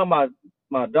not around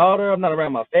my daughter. I'm not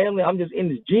around my family. I'm just in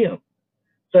the gym.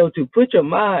 So to put your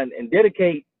mind and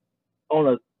dedicate on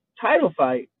a title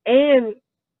fight and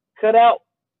cut out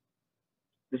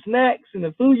the snacks and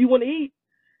the food you want to eat,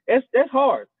 that's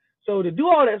hard. So to do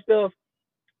all that stuff,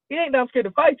 it ain't that I'm scared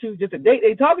to fight you. Just the date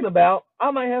they talking about,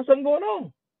 I might have something going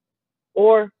on,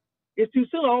 or it's too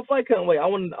soon. I don't fight cutting weight. I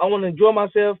want to enjoy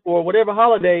myself for whatever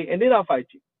holiday, and then I'll fight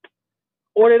you.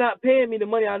 Or they're not paying me the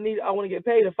money I need. I want to get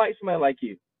paid to fight somebody like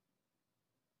you.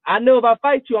 I know if I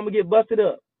fight you, I'm gonna get busted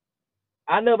up.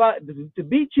 I know to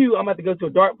beat you, I'm gonna have to go to a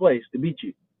dark place to beat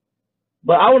you.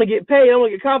 But I want to get paid. I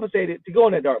want to get compensated to go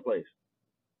in that dark place.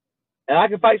 And I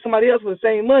can fight somebody else for the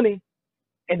same money,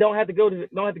 and don't have to go to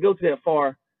that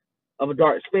far of a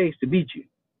dark space to beat you.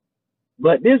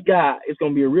 But this guy, it's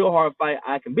gonna be a real hard fight.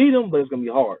 I can beat him, but it's gonna be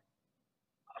hard.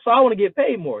 So I want to get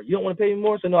paid more. You don't want to pay me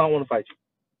more, so no, I want to fight you.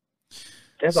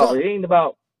 That's all. It ain't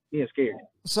about being scared.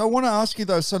 So I want to ask you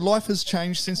though. So life has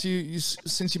changed since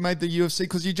you made the UFC,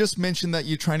 because you just mentioned that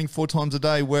you're training 4 times a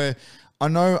day. Where I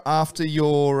know after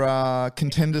your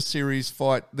Contender Series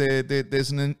fight,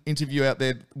 there's an interview out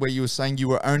there where you were saying you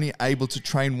were only able to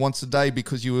train once a day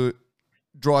because you were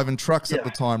driving trucks at the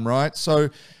time, right? So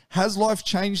has life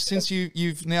changed since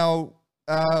you've now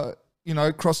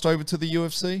crossed over to the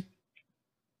UFC?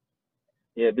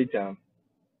 Yeah, big time.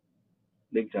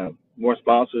 Big time. More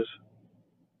sponsors.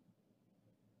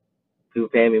 People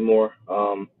paying me more.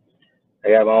 I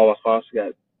got all my sponsors. I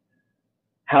got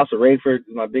House of Rayford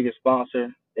is my biggest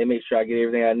sponsor. They make sure I get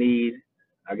everything I need.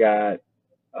 I got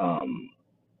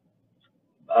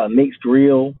Mixed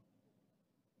Grill.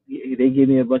 They give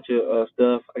me a bunch of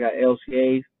stuff. I got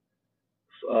LCA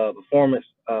Performance,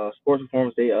 Sports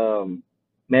Performance. They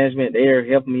management. They're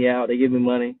helping me out. They give me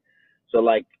money. So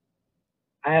like,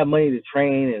 I have money to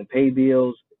train and pay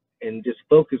bills and just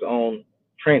focus on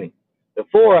training.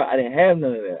 Before, I didn't have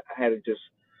none of that. I had to just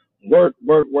work,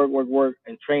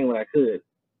 and train when I could.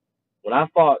 When I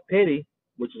fought Petty,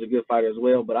 which is a good fighter as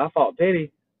well, but I fought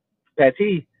Patty, I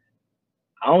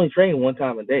only trained 1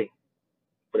 time a day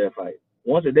for that fight.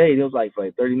 Once a day, it was like for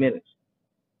like 30 minutes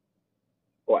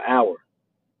or an hour.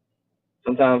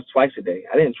 Sometimes twice a day.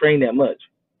 I didn't train that much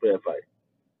for that fight.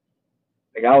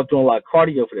 Like, I was doing a lot of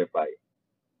cardio for that fight.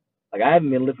 Like, I haven't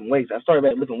been lifting weights. I started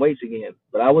back lifting weights again,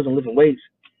 but I wasn't lifting weights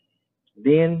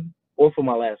then or for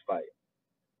my last fight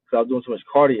because I was doing so much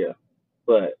cardio.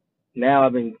 But now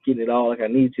I've been getting it all like I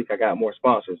need to because I got more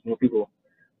sponsors, more people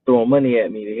throwing money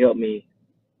at me to help me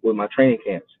with my training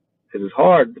camps. Because it's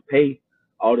hard to pay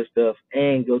all this stuff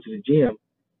and go to the gym.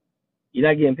 You're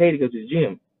not getting paid to go to the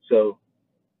gym. So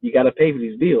you got to pay for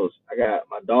these bills. I got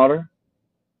my daughter.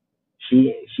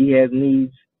 She has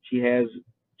needs. She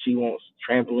wants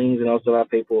trampolines and all stuff I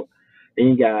pay for. Then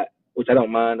you got, which I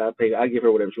don't mind. I give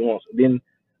her whatever she wants. Then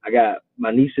I got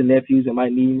my nieces and nephews that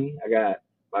might need me. I got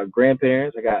my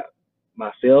grandparents. I got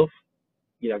myself.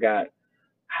 I got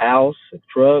house,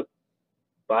 truck,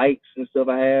 bikes and stuff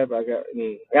I have. I got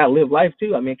to live life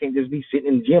too. I can't just be sitting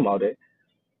in the gym all day.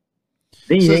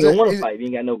 Then you ain't going to want to fight. You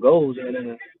ain't got no goals.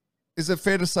 Is it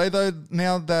fair to say though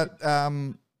now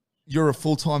that you're a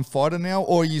full-time fighter now,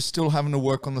 or are you still having to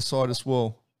work on the side as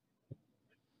well?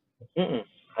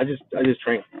 I just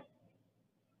train.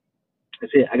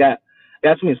 That's it. I got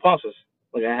so many sponsors.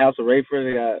 Like a House of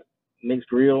Rayford, I got Mixed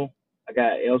Grill, I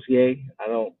got LCA. I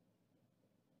don't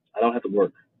have to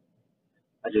work.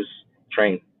 I just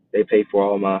train. They pay for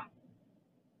all my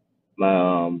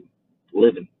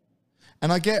living.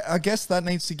 And I guess that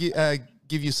needs to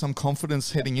give you some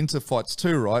confidence heading into fights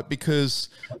too, right? Because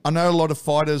I know a lot of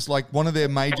fighters, like, one of their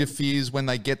major fears when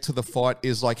they get to the fight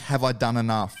is like, have I done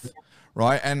enough?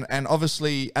 Right. And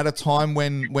obviously at a time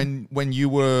when you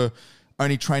were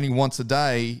only training once a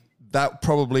day, that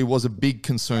probably was a big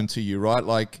concern to you, right?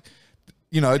 Like,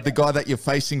 the guy that you're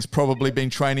facing's probably been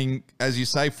training, as you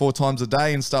say, 4 times a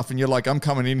day and stuff. And you're like, I'm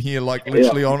coming in here like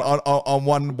literally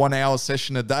on 1 hour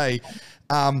session a day.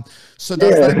 So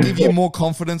does that give you more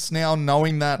confidence now,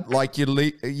 knowing that like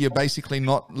you're basically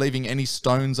not leaving any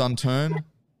stones unturned?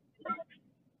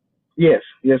 Yes,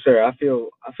 sir. I feel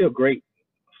great.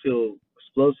 I feel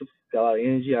explosive, got a lot of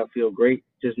energy. I feel great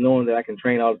just knowing that I can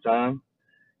train all the time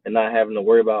and not having to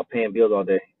worry about paying bills all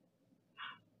day.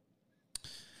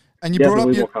 And you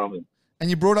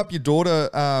brought up your daughter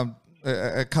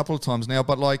a couple of times now,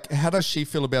 but like, how does she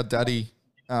feel about daddy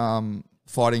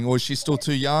fighting, or is she still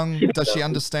too young? Does she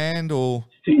understand, or?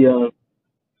 She's too young.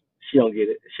 She don't get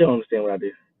it. She don't understand what I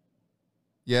do.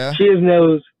 Yeah. She just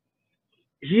knows.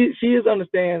 She just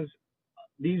understands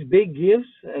these big gifts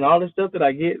and all the stuff that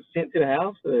I get sent to the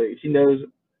house. She knows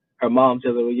her mom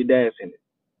tells her, "Well, your dad sent it."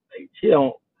 Like, she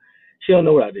don't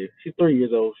know what I do. She's 3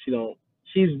 years old.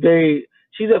 She's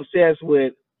obsessed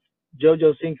with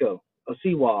JoJo Cinco or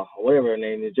Siwa or whatever her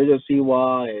name is, JoJo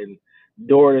Siwa and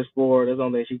Dora the Explorer. That's the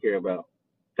only thing she care about.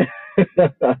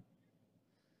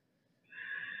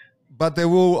 But there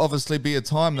will obviously be a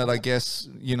time that I guess,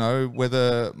 you know,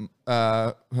 whether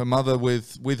her mother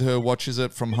with her watches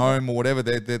it from home or whatever,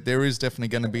 there is definitely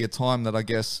going to be a time that I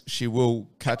guess she will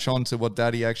catch on to what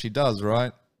daddy actually does,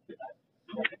 right?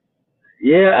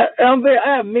 Yeah,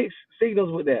 I have mixed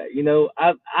signals with that. You know,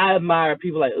 I admire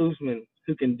people like Usman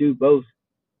who can do both,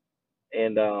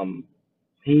 and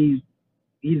his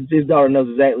daughter knows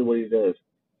exactly what he does,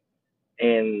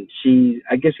 and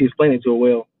I guess he explained it to her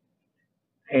well,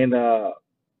 and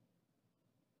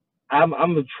I'm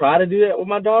gonna try to do that with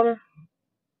my daughter,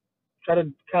 try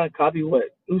to kind of copy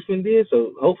what Usman did,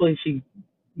 so hopefully she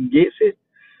gets it.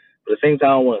 But at the same time,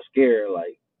 I don't want to scare her,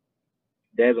 like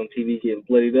dad's on TV getting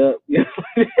bloodied up. You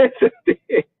know, that's the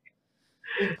thing.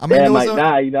 I mean, Dad might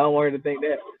die. You know, I don't want her to think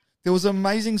that. There was an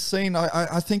amazing scene.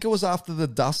 I think it was after the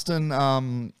Dustin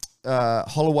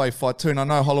Holloway fight too. And I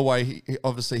know Holloway,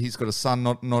 obviously he's got a son,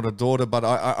 not a daughter, but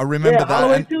I remember that.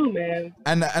 Holloway too, man.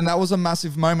 And that was a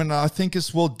massive moment. And I think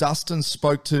as well, Dustin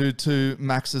spoke to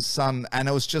Max's son, and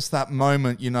it was just that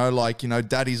moment, you know, like, you know,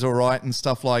 daddy's all right and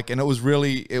stuff like, and it was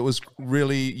really,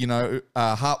 you know,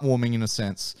 heartwarming in a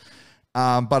sense.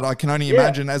 But I can only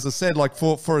imagine, as I said, like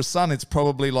for a son, it's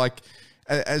probably like,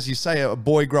 as you say, a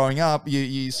boy growing up,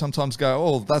 you sometimes go,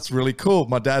 oh, that's really cool.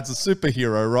 My dad's a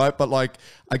superhero, right? But like,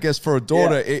 I guess for a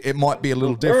daughter, it might be a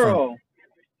little different.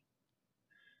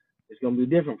 It's gonna be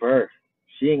different for her.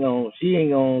 She ain't gonna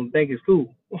think it's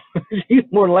cool. She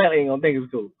more than likely ain't gonna think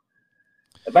it's cool.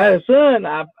 If I had a son,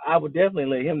 I would definitely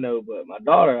let him know. But my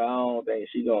daughter, I don't think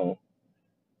she gonna.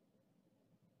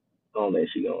 But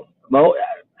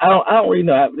I don't really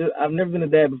know. I've never been a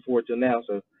dad before till now,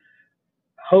 so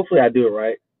hopefully I do it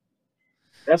right.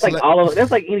 That's like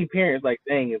that's like any parent's like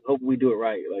thing is hopefully we do it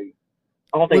right. Like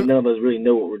I don't think none of us really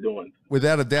know what we're doing.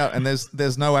 Without a doubt, and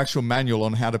there's no actual manual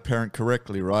on how to parent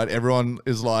correctly, right? Everyone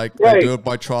is like they do it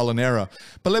by trial and error.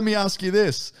 But let me ask you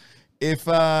this. If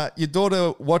your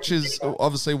daughter watches,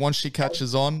 obviously once she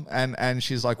catches on and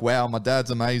she's like, wow, my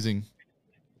dad's amazing.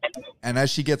 And as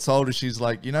she gets older, she's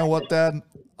like, you know what, Dad?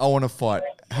 I want to fight.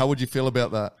 How would you feel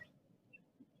about that?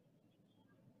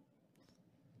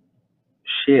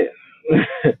 Shit.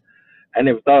 I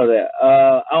never thought of that.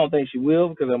 I don't think she will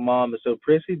because her mom is so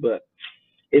prissy, but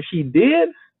if she did,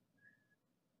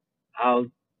 I'll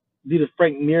do the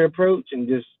Frank Mir approach and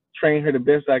just train her the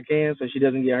best I can so she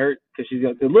doesn't get hurt. Because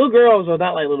little girls are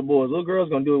not like little boys. Little girls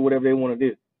are going to do whatever they want to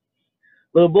do.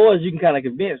 Little boys, you can kind of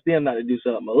convince them not to do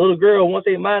something. A little girl, once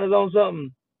their mind is on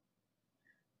something,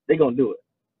 they're going to do it.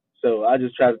 So I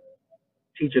just try to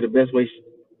teach her the best way,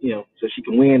 so she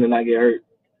can win and not get hurt.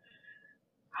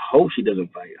 I hope she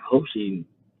doesn't fight. I hope she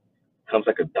becomes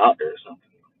like a doctor or something.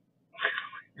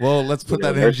 Well, let's put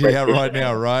that energy out right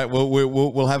now, right?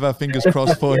 We'll have our fingers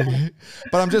crossed for you.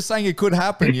 But I'm just saying it could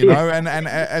happen, And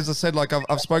as I said, like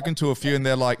I've spoken to a few, and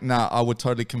they're like, "Nah, I would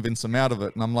totally convince them out of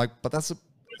it." And I'm like, "But that's a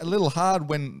little hard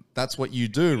when that's what you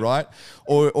do, right?"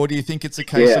 Or do you think it's a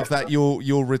case of that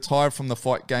you'll retire from the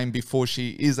fight game before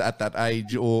she is at that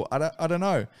age? Or I don't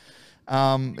know.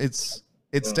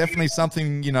 It's definitely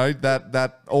something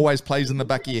that always plays in the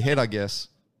back of your head, I guess.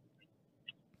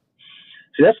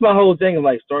 So that's my whole thing of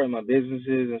like starting my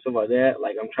businesses and stuff like that.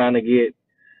 Like I'm trying to get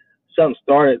something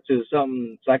started to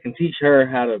something so I can teach her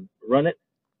how to run it,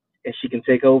 and she can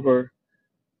take over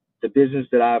the business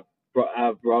that I've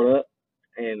brought up,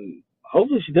 and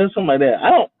hopefully she does something like that. I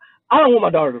don't want my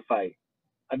daughter to fight.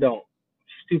 I don't.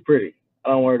 She's too pretty.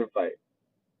 I don't want her to fight.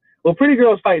 Well, pretty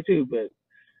girls fight too, but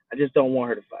I just don't want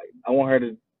her to fight. I want her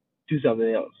to do something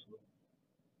else.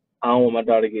 I don't want my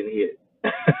daughter getting hit.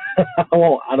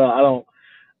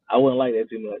 I wouldn't like that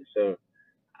too much. So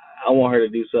I want her to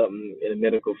do something in the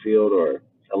medical field or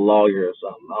a lawyer or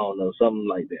something. I don't know, something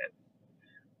like that.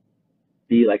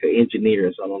 Be like an engineer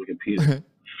or something on the computer.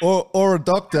 or a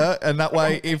doctor, and that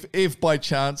way, if by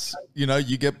chance,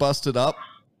 you get busted up,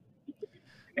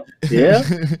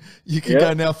 you can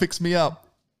go, now fix me up.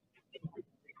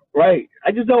 Right.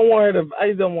 I just don't want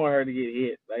her to get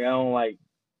hit. Like I don't like.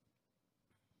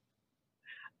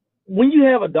 When you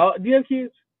have a dog, do you have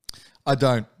kids? I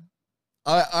don't.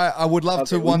 I would love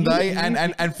to one day,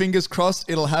 and fingers crossed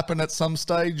it'll happen at some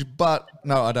stage, but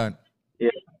no, I don't. Yeah.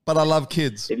 But I love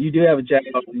kids. If you do have a child,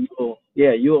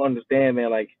 you'll understand, man.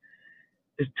 Like,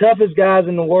 the toughest guys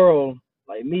in the world,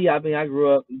 like me, I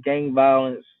grew up gang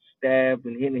violence, stabbed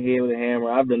and hit in the head with a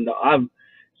hammer. I've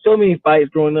so many fights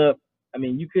growing up. I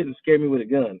mean, you couldn't scare me with a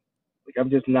gun. Like, I'm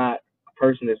just not a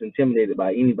person that's intimidated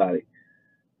by anybody.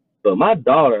 But my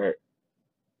daughter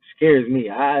scares me.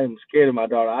 I'm scared of my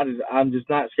daughter. I'm just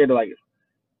not scared of like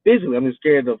physically. I'm just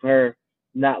scared of her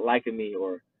not liking me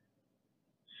or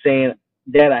saying,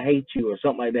 "Dad, I hate you" or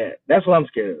something like that. That's what I'm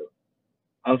scared of.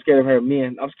 I'm scared of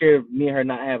I'm scared of me and her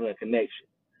not having a connection,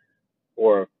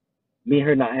 or me and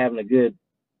her not having a good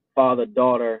father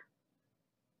daughter,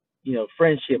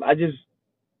 friendship.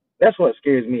 That's what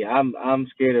scares me. I'm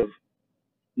scared of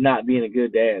not being a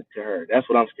good dad to her. That's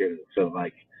what I'm scared of. So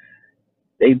like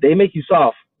they make you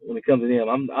soft when it comes to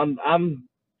them. I'm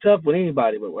tough with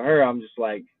anybody, but with her, I'm just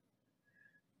like,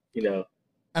 you know.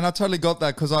 And I totally got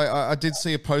that because I did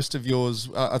see a post of yours.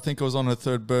 I think it was on her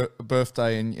third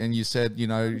birthday, and you said,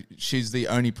 she's the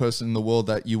only person in the world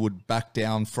that you would back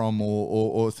down from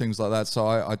or things like that. So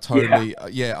I totally,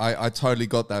 I totally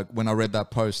got that when I read that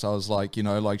post. I was like,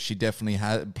 like she definitely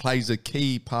plays a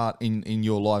key part in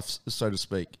your life, so to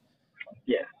speak.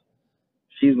 Yeah,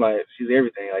 she's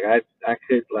everything. Like I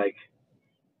could like,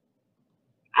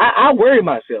 I worry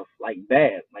myself like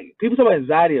bad. Like people talk about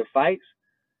anxiety of fights.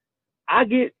 I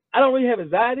don't really have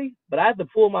anxiety, but I have to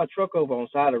pull my truck over on the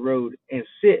side of the road and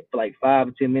sit for like 5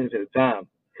 or 10 minutes at a time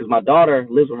because my daughter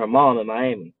lives with her mom in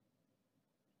Miami,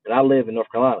 and I live in North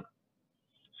Carolina.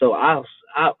 So I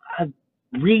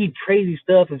read crazy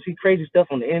stuff and see crazy stuff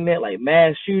on the internet, like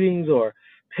mass shootings or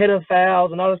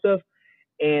pedophiles and all that stuff.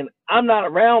 And I'm not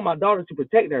around my daughter to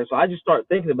protect her, so I just start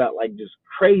thinking about like just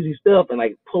crazy stuff and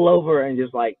like pull over and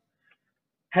just like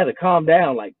have to calm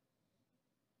down, like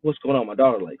what's going on with my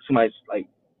daughter? Like somebody's like,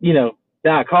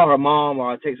 then I call her mom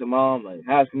or I text her mom, like,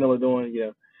 how's Camilla doing?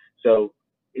 So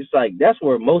it's like, that's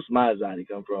where most of my anxiety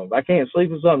comes from. If I can't sleep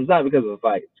or something, it's not because of the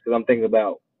fight. It's because I'm thinking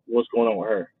about what's going on with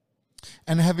her.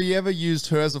 And have you ever used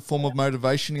her as a form of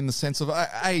motivation in the sense of,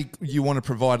 you want to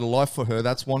provide a life for her?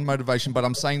 That's one motivation. But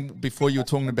I'm saying before you were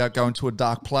talking about going to a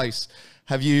dark place,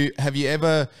 have you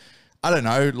ever, I don't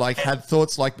know, like had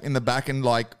thoughts like in the back and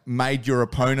like made your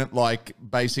opponent like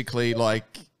basically like,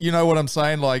 you know what I'm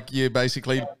saying? Like you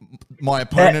basically, my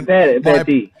opponent,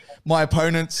 my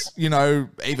opponents,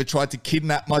 either tried to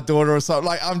kidnap my daughter or something.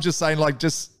 Like I'm just saying, like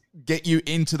just get you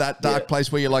into that dark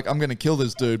place where you're like, I'm going to kill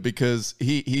this dude because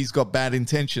he's got bad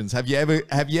intentions. Have you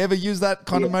ever used that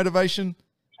kind of motivation?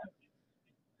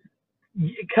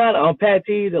 Kind of on Pat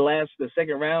T, the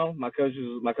second round, my coaches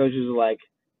were like,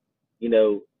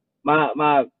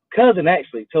 my cousin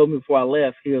actually told me before I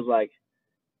left, he was like,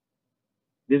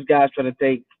 this guy's trying to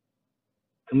take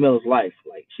Camilla's life.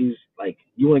 Like she's like,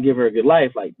 you want to give her a good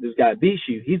life. Like this guy beats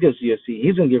you. He's going to UFC.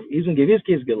 He's gonna give his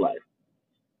kids a good life.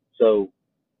 So,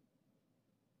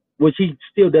 which he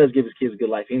still does give his kids a good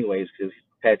life anyways, because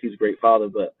Pat T's a great father.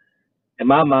 But in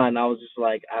my mind, I was just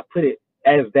like, I put it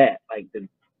as that, like the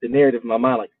narrative in my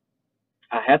mind, like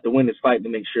I have to win this fight to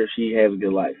make sure she has a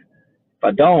good life. If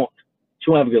I don't,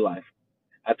 she won't have a good life.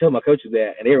 I told my coaches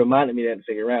that, and they reminded me that in the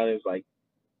second round. It was like,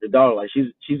 your daughter, like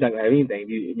she's not gonna have anything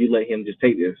if you let him just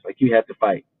take this. Like you have to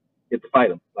fight. You have to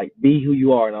fight him. Like be who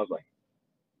you are. And I was like,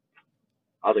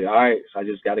 all right. So I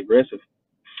just got aggressive.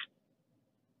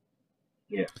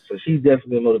 Yeah. So she's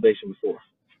definitely a motivation before.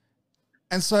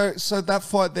 And so that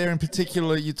fight there in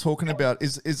particular you're talking about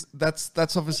is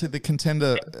that's obviously the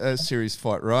Contender Series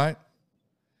fight, right?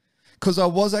 Because I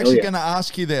was actually going to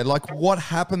ask you there, like what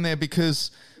happened there, because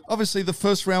obviously the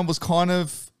first round was kind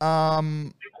of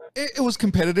it was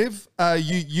competitive.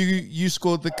 You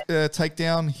scored the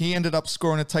takedown. He ended up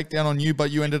scoring a takedown on you,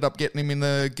 but you ended up getting him in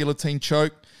the guillotine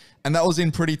choke, and that was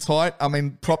in pretty tight. I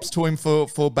mean, props to him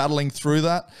for battling through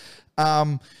that.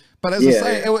 But as I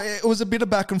say, it was a bit of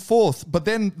back and forth. But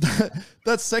then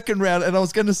that second round, and I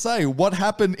was going to say, what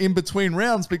happened in between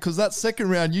rounds? Because that second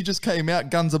round, you just came out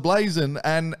guns a-blazing,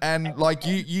 and like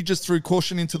you just threw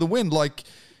caution into the wind. Like,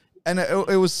 and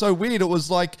it was so weird. It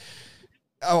was like,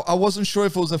 I wasn't sure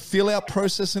if it was a feel-out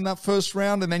process in that first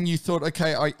round, and then you thought,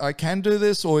 okay, I can do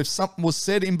this, or if something was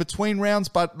said in between rounds.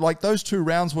 But like those two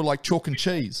rounds were like chalk and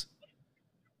cheese.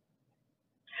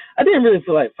 I didn't really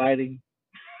feel like fighting.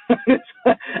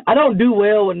 I don't do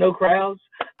well with no crowds.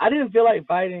 I didn't feel like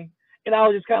fighting, and I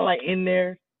was just kind of like in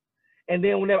there. And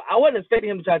then whenever I wasn't expecting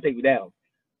him to try to take me down,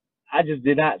 I just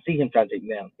did not see him try to take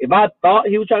me down. If I thought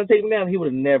he was trying to take me down, he would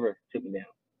have never took me down.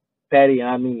 Patty, and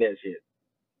I mean that shit.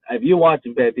 If you're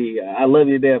watching, Patty, I love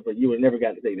you to death, but you would have never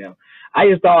got to take me down. I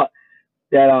just thought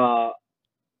that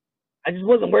I just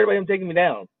wasn't worried about him taking me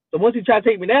down. So once he tried to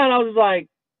take me down, I was just like,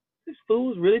 this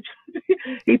fool's really trying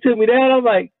to he took me down. I was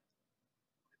like,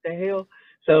 the hell?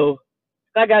 So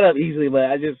I got up easily, but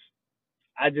I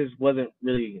just wasn't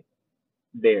really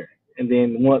there. And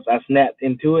then once I snapped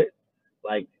into it,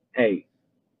 like, hey,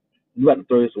 you got to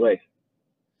throw this away.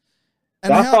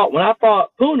 And when I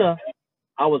fought Puna,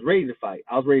 I was ready to fight.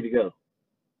 I was ready to go.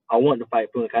 I wanted to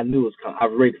fight Puna. I knew it was coming. I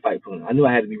was ready to fight Puna. I knew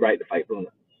I had to be right to fight Puna.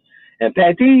 And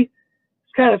Patty,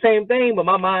 it's kind of the same thing, but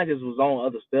my mind just was on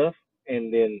other stuff.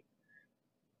 And then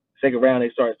second round, they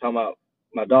started talking about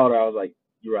my daughter. I was like,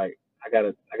 "You're right. I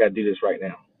gotta do this right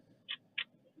now."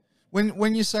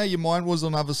 When you say your mind was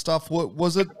on other stuff, what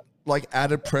was it like?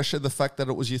 Added pressure, the fact that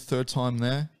it was your third time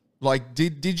there. Like,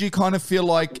 did you kind of feel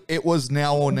like it was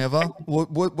now or never?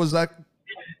 What was that?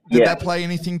 Did that play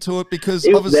anything to it? Because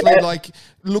obviously, like,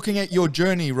 looking at your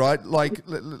journey, right? Like,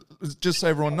 just so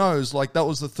everyone knows, like, that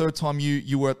was the third time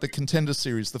you were at the Contender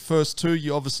Series. The first two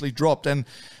you obviously dropped, and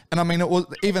I mean, that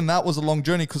was a long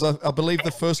journey, because I believe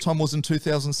the first time was in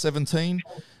 2017,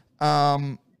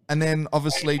 and then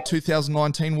obviously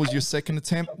 2019 was your second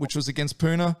attempt, which was against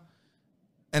Puna,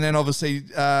 and then obviously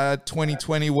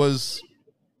 2020 was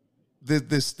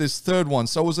this third one.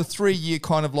 So it was a 3-year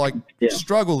kind of like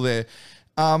struggle there.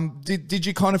 Did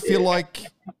you kind of feel like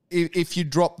if you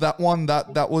dropped that one,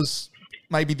 that was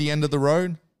maybe the end of the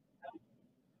road?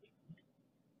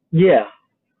 Yeah,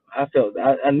 I felt.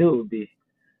 I knew it would be.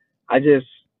 I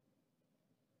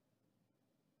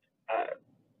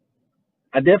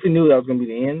definitely knew that was going to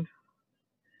be the end.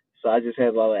 So I just had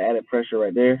a lot of added pressure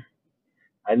right there.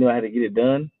 I knew I had to get it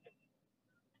done.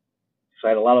 So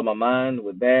I had a lot on my mind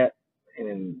with that, and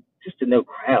then just to no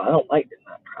crowd. I don't like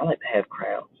that. I like to have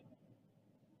crowds.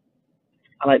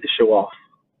 I like to show off.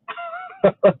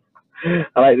 I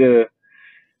like to,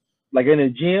 like in the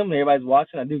gym, everybody's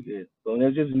watching, I do good. So when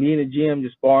it's just me in the gym,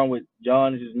 just sparring with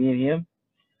John, it's just me and him,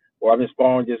 or I've been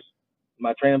sparring just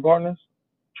my training partners,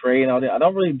 Trey and all that, I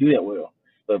don't really do that well.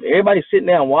 But if everybody's sitting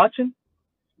down watching,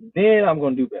 then I'm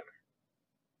going to do better.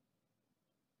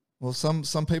 Well,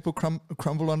 some people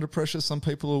crumble under pressure. Some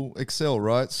people excel,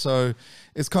 right? So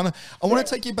it's kind of. I want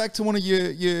to take you back to one of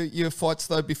your fights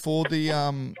though before the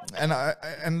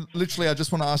and literally I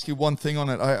just want to ask you one thing on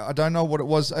it. I don't know what it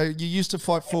was. You used to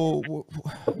fight for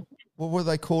what were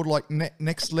they called? Like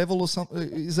Next Level or something?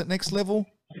 Is it Next Level?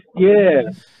 Yeah.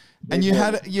 And you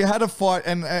had a fight,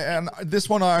 and this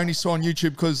one I only saw on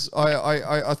YouTube because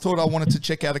I thought I wanted to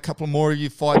check out a couple more of your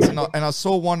fights, and I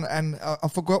saw one, and I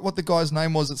forgot what the guy's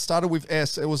name was. It started with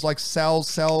S. It was like Selva.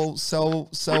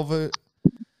 It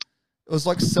was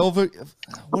like Selva.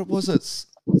 What was it?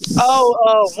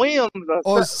 Williams.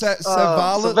 Or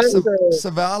Savalas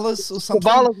or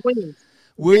something. Savalas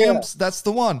Williams. That's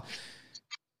the one.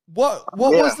 What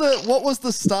was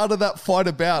the start of that fight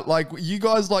about? Like, you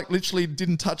guys like literally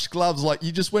didn't touch gloves. Like,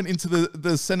 you just went into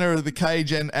the center of the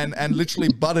cage and literally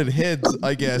butted heads,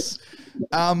 I guess.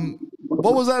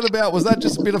 What was that about? Was that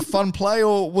just a bit of fun play,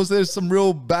 or was there some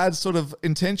real bad sort of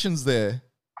intentions there?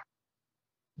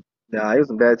 Nah, it was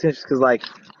some bad intentions because like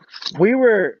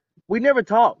we never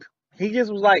talked. He just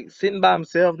was like sitting by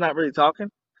himself, not really talking.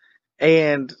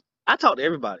 And I talked to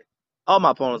everybody. All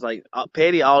my opponents, like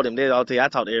Petty, all them, they all tell you, I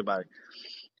talked to everybody.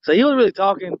 So he was really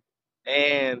talking,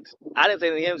 and I didn't say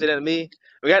anything to him, say nothing to me.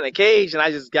 We got in the cage, and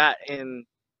I just got in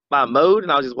my mode,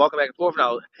 and I was just walking back and forth,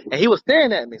 and he was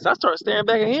staring at me. So I started staring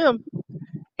back at him,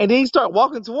 and then he started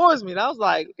walking towards me, and I was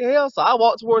like, what the hell? So I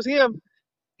walked towards him,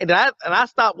 and then I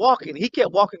stopped walking. He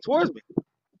kept walking towards me.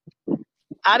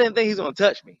 I didn't think he was going to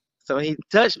touch me. So when he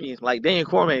touched me, like Daniel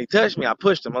Cormier, he touched me, I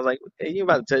pushed him. I was like, hey, you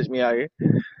about to touch me out here?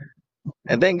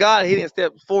 And thank God he didn't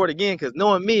step forward again, because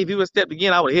knowing me, if he would have stepped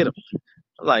again, I would have hit him.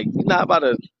 I was like, you're not about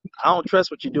to, I don't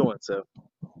trust what you're doing. So,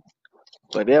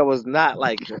 but there was not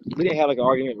like, we didn't have like an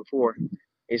argument before.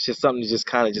 It's just something that just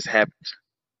kind of just happened.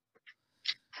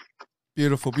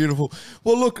 Beautiful, beautiful.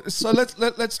 Well, look, so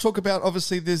let's talk about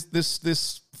obviously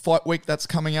this fight week that's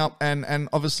coming up, and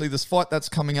obviously this fight that's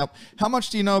coming up. How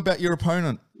much do you know about your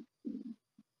opponent?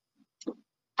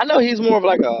 I know he's more of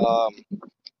like a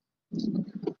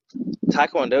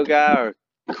Taekwondo guy or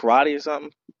karate or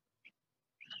something.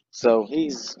 So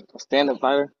he's a stand-up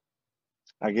fighter,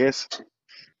 I guess.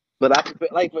 But I prepare,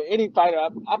 like for any fighter, I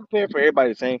prepare for everybody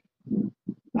the same.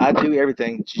 I do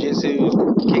everything: jiu-jitsu,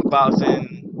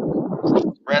 kickboxing,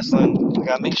 wrestling. Like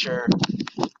I try to make sure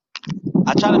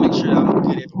that I'm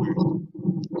good everywhere.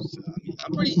 So I mean,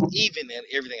 I'm pretty even in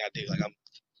everything I do. Like I'm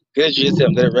good at jiu-jitsu,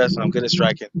 I'm good at wrestling, I'm good at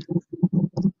striking.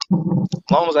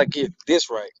 As long as I get this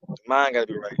right, mine gotta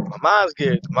be right. My mind's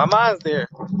good. My mind's there.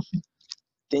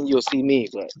 Then you'll see me.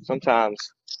 But sometimes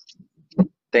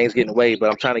things get in the way. But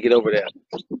I'm trying to get over that.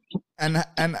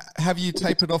 And have you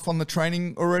tapered off on the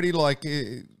training already? Like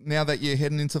now that you're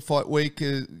heading into fight week,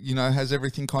 you know, has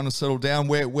everything kind of settled down?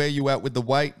 Where you at with the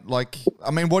weight? Like,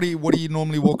 I mean, what do you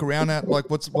normally walk around at? Like,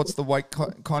 what's the weight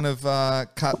kind of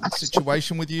cut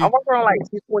situation with you? I walk around like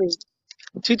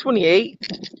 228,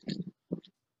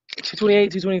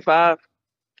 225.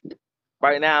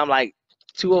 Right now, I'm like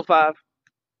 205.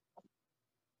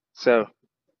 So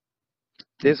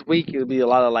this week it'll be a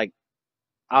lot of like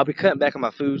I'll be cutting back on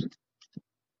my food.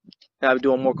 I'll be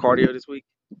doing more cardio this week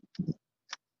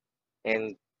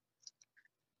and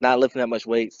not lifting that much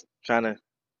weights. Trying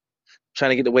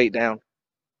to get the weight down,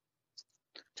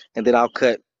 and then I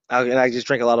just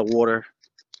drink a lot of water.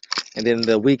 And then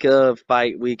the week of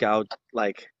fight week, I'll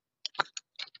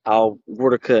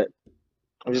water cut.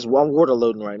 I'm water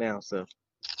loading right now, so.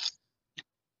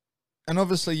 And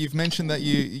obviously, you've mentioned that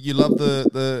you love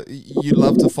you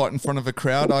love to fight in front of a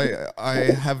crowd.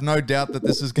 I have no doubt that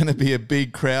this is going to be a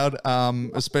big crowd,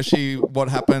 especially what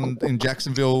happened in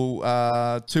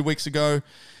Jacksonville 2 weeks ago.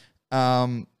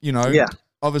 Yeah.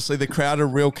 Obviously the crowd are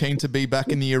real keen to be back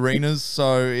in the arenas,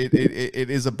 so it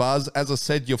is a buzz. As I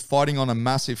said, you're fighting on a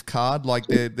massive card. Like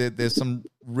there's some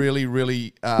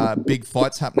really big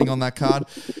fights happening on that card.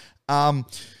 I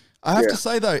have to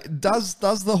say though, does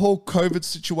the whole COVID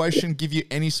situation give you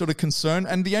any sort of concern?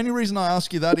 And the only reason I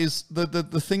ask you that is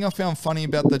the thing I found funny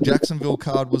about the Jacksonville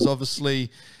card was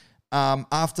obviously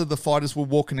after the fighters were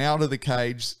walking out of the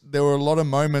cage, there were a lot of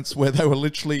moments where they were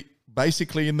literally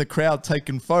basically in the crowd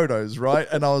taking photos, right?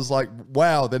 And I was like,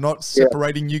 wow, they're not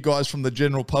separating you guys from the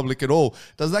general public at all.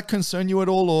 Does that concern you at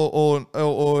all,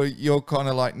 or you're kind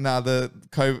of like, nah, the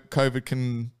COVID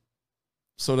can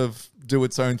sort of do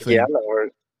its own thing? Yeah, I'm not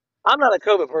worried. I'm not a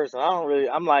COVID person.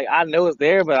 I'm like, I know it's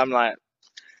there, but I'm like,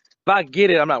 if I get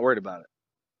it, I'm not worried about it.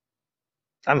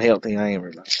 I'm healthy. I ain't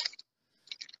worried about it.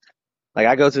 Like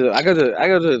I go to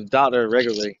the doctor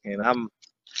regularly, and I'm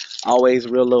always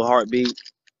real low heartbeat.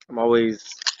 I'm always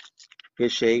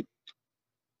good shape,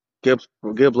 good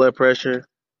blood pressure.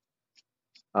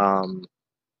 My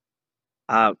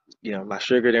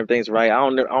sugar and everything's right. I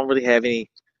don't really have any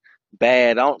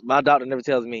bad. My doctor never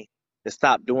tells me to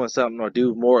stop doing something or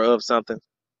do more of something.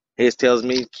 He just tells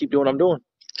me keep doing what I'm doing.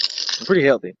 I'm pretty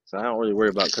healthy, so I don't really worry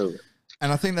about COVID.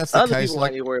 And I think that's the Other case. people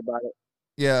might need to worry about it.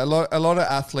 Yeah, a lot of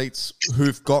athletes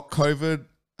who've got COVID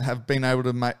have been able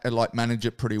to manage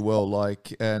it pretty well.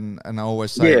 Like, and I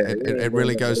always say it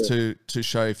really goes to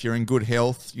show if you're in good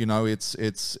health, it's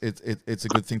a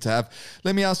good thing to have.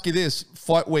 Let me ask you this: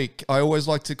 fight week. I always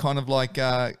like to kind of like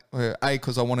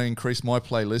because I want to increase my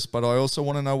playlist, but I also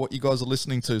want to know what you guys are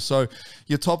listening to. So,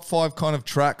 your top 5 kind of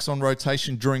tracks on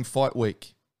rotation during fight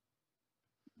week.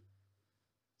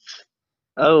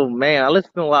 Oh man, I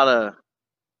listen to a lot of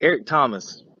Eric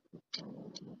Thomas.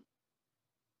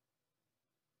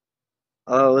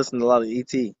 I listen to a lot of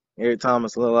E.T. Eric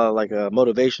Thomas, a lot of like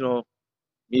motivational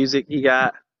music he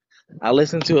got. I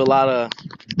listen to a lot of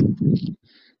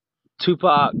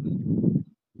Tupac,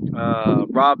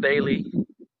 Rob Bailey.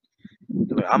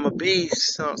 I'm a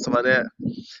Beast, something like that.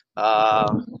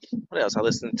 What else? I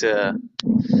listen to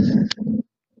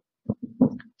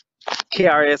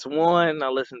KRS-One. I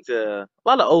listen to a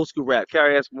lot of old school rap.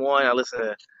 KRS-One. I listen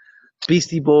to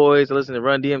Beastie Boys. I listen to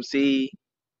Run DMC,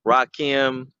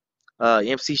 Rakim,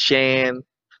 MC Shan,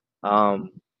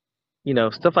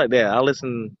 stuff like that. I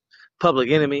listen Public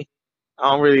Enemy.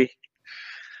 I don't really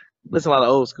listen to a lot of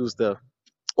old school stuff.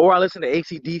 Or I listen to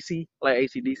AC/DC, like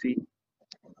AC/DC.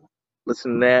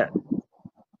 Listen to that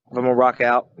if I'm gonna rock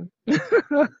out.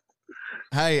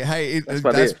 Hey,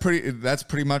 that's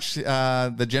pretty much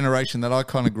the generation that I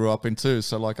kind of grew up in too.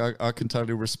 So like I can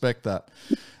totally respect that.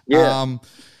 Yeah.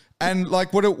 And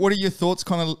like, what are your thoughts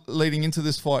kind of leading into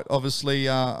this fight? Obviously,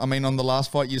 I mean, on the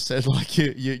last fight, you said like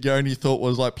your only thought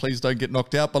was like, please don't get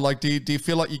knocked out. But like, do you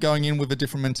feel like you're going in with a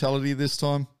different mentality this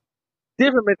time?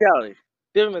 Different mentality.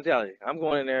 I'm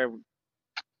going in there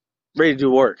ready to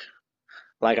do work.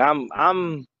 Like I'm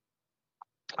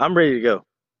ready to go.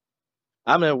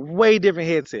 I'm in a way different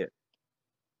headset,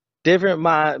 different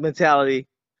mentality.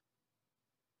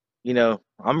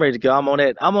 I'm ready to go. I'm on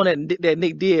that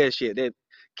Nick Diaz shit, that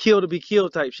kill to be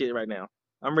killed type shit right now.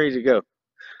 I'm ready to go.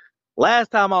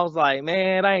 Last time I was like,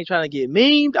 man, I ain't trying to get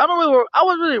memed. I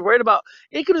was really worried about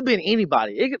it. Could have been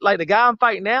anybody. Like the guy I'm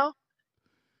fighting now.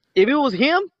 If it was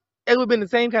him, it would have been the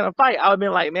same kind of fight. I would have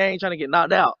been like, man, I ain't trying to get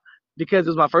knocked out because it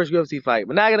was my first UFC fight.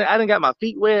 But now I done got my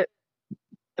feet wet,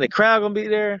 and the crowd gonna be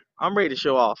there. I'm ready to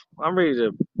show off. I'm ready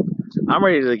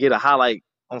to get a highlight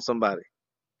on somebody.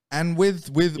 And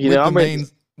with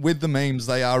the memes,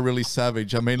 they are really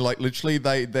savage. I mean, like literally,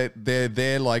 they're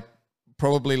there like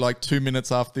probably like 2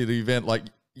 minutes after the event. Like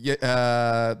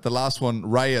the last one,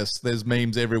 Reyes. There's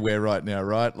memes everywhere right now,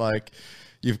 right? Like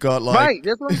you've got like right.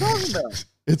 That's what I'm talking about.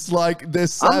 It's like they're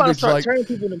savage. I'm about to start turning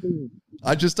people into memes.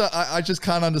 I just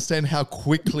can't understand how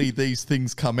quickly these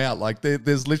things come out. Like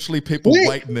there's literally people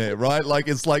waiting there, right? Like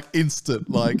it's like instant.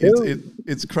 Like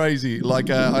it's crazy.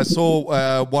 Like I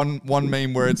saw one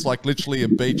meme where it's like literally a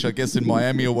beach, I guess in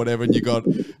Miami or whatever, and you got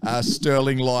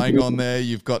Sterling lying on there.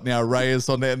 You've got now Reyes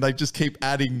on there, and they just keep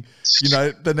adding,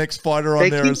 the next fighter on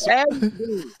there. It's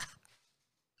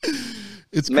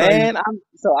crazy. Man,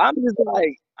 I'm just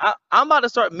like I'm about to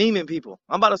start memeing people.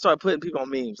 I'm about to start putting people on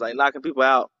memes, like knocking people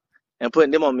out and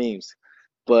putting them on memes.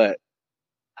 But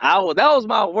that was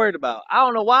my word about. I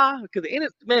don't know why, because the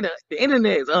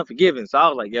internet is unforgiving. So I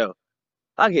was like, yo, if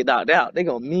I get knocked out, they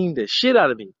gonna meme the shit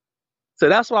out of me. So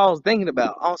that's what I was thinking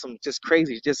about on some just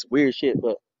crazy, just weird shit.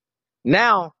 But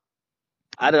now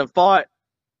I done fought.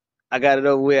 I got it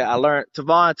over with. I learned.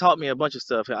 Tavon taught me a bunch of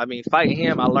stuff. I mean, fighting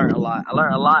him, I learned a lot. I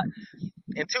learned a lot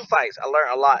in 2 fights. I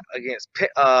learned a lot against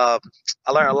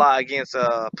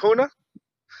Puna.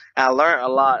 I learned a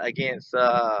lot against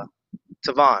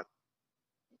Tavon.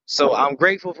 So I'm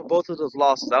grateful for both of those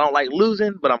losses. I don't like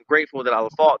losing, but I'm grateful that I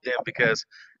fought them because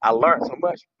I learned so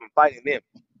much from fighting them.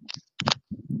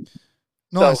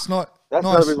 Nice, so nice. That's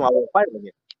another reason why I want to fight them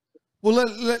again. Well,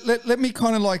 let me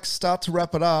kind of like start to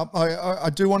wrap it up. I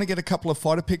do want to get a couple of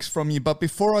fighter picks from you, but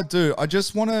before I do, I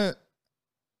just want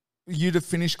you to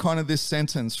finish kind of this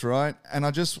sentence, right? And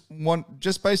I just want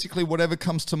basically whatever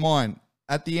comes to mind.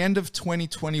 At the end of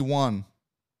 2021,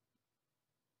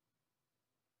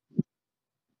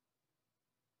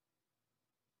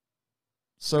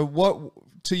 so what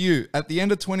to you at the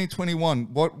end of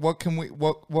 2021? What can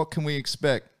we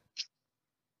expect?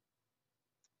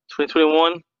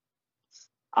 2021,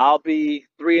 I'll be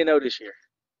 3-0 this year.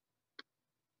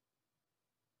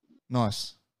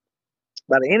 Nice.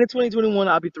 By the end of 2021,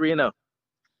 I'll be 3-0.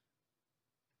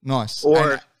 Nice.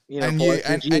 Or and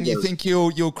you think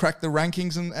you'll crack the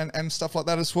rankings and stuff like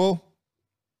that as well?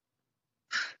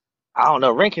 I don't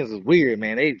know. Rankings is weird,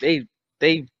 man. Their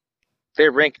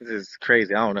rankings is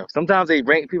crazy. I don't know. Sometimes they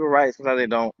rank people right, sometimes they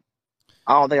don't.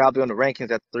 I don't think I'll be on the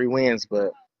rankings after 3 wins,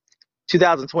 but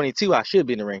 2022 I should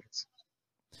be in the rankings.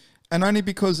 And only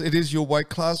because it is your weight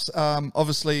class.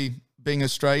 Obviously, being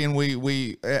Australian,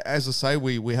 we as I say,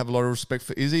 we have a lot of respect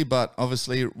for Izzy, but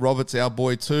obviously Robert's our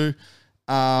boy too.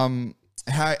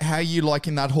 How are you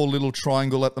liking that whole little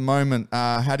triangle at the moment?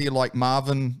 How do you like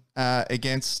Marvin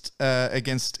against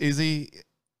Izzy?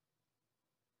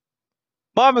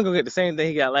 Marvin gonna get the same thing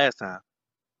he got last time.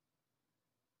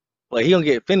 Well, he gonna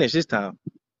get finished this time.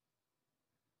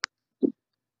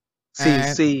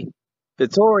 See,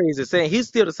 Vettori is the same. He's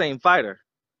still the same fighter.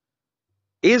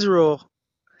 Israel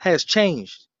has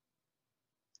changed,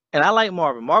 and I like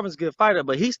Marvin. Marvin's a good fighter,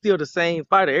 but he's still the same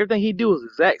fighter. Everything he do is the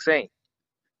exact same.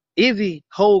 Izzy's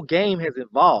whole game has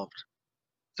evolved,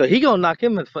 so he gonna knock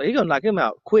him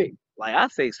out quick. Like I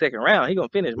say, second round, he gonna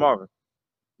finish Marvin.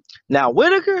 Now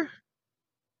Whitaker,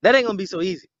 that ain't gonna be so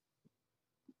easy.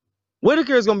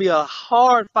 Whitaker is gonna be a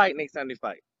hard fight next time they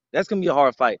fight. That's gonna be a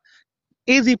hard fight.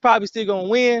 Izzy probably still gonna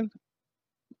win,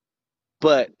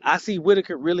 but I see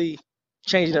Whitaker really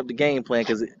changing up the game plan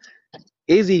because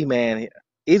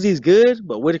Izzy's good,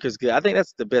 but Whitaker's good. I think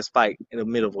that's the best fight in the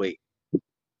middleweight.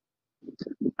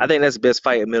 I think that's the best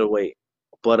fight in middleweight.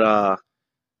 But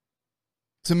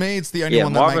to me, it's the only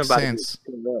one that makes sense.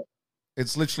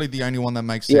 It's literally the only one that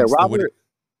makes sense. Yeah, Robert.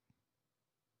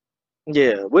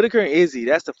 Yeah, Whitaker and Izzy,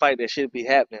 that's the fight that should be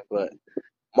happening. But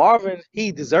Marvin,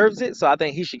 he deserves it, so I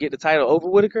think he should get the title over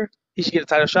Whitaker. He should get a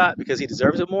title shot because he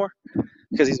deserves it more.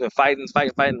 Because he's been fighting,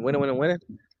 winning.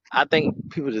 I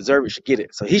think people deserve it, should get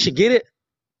it. So he should get it,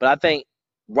 but I think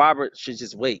Robert should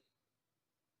just wait.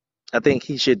 I think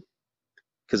he should,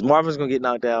 because Marvin's going to get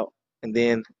knocked out, and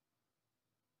then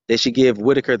they should give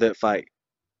Whitaker that fight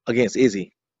against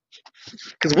Izzy.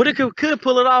 Because Whitaker could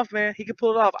pull it off, man. He could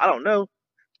pull it off. I don't know.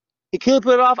 He could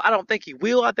pull it off. I don't think he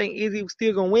will. I think Izzy was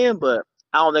still going to win, but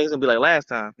I don't think it's going to be like last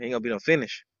time. He ain't going to be no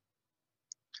finish.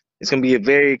 It's going to be a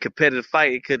very competitive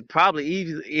fight.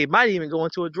 It might even go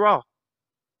into a draw.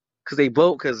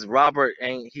 Because Robert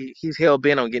he's hell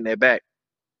bent on getting that back.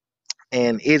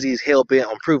 And Izzy's hell bent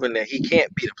on proving that he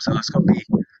can't beat him. So it's going to be,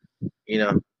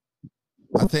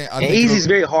 I think Izzy's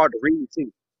very hard to read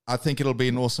too. I think it'll be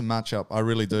an awesome matchup. I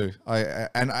really do.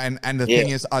 And the thing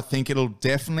is, I think it'll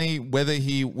definitely, whether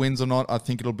he wins or not, I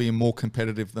think it'll be more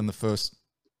competitive than the first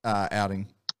outing.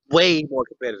 Way more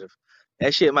competitive.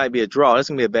 That shit might be a draw. That's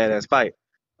gonna be a badass fight.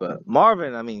 But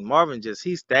Marvin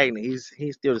he's stagnant. He's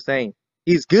still the same.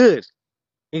 He's good.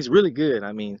 He's really good.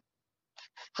 I mean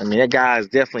that guy is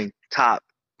definitely top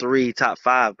 3, top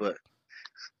 5, but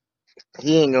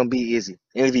he ain't gonna beat Izzy.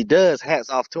 And if he does, hats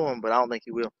off to him, but I don't think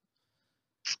he will.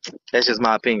 That's just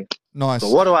my opinion. Nice. So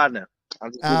what do I know?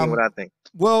 I'm just giving what I think.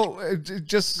 Well,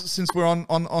 just since we're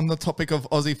on the topic of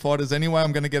Aussie fighters anyway,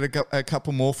 I'm going to get a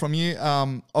couple more from you.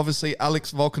 Obviously,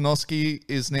 Alex Volkanovski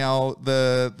is now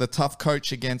the tough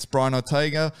coach against Brian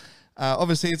Ortega.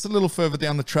 Obviously, it's a little further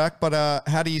down the track, but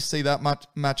how do you see that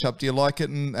matchup? Do you like it,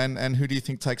 and who do you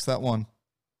think takes that one?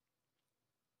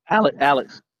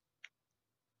 Alex.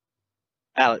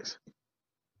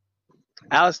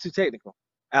 Too technical.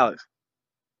 Alex.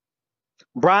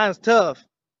 Brian's tough,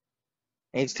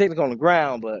 and he's technical on the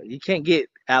ground, but you can't get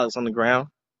Alex on the ground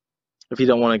if you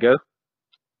don't want to go.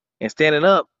 And standing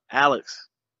up, Alex.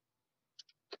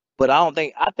 But I don't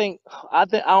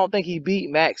think he beat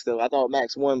Max though. I thought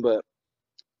Max won, but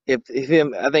I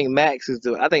think Max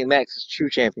is true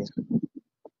champion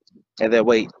at that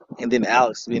weight, and then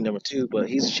Alex being number 2. But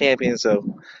he's a champion,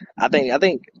 so I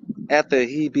think after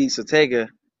he beats Ortega,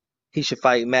 he should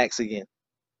fight Max again.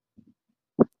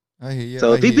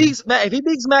 So if he beats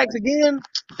Max again,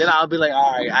 then I'll be like,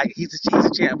 all right, he's a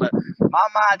champ. But my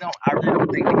mind I really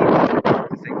don't think that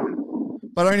he.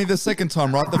 But only the second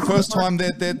time, right? The first time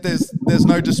there's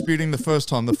no disputing the first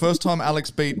time. The first time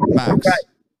Alex beat Max. Right.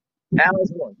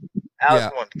 Alex won.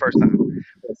 Alex won the first time.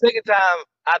 The second time,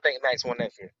 I think Max won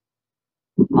that shit.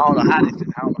 I don't know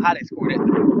how they scored it.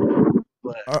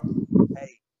 But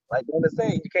hey, like what I'm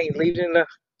saying, you can't leave it in the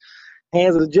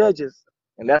hands of the judges.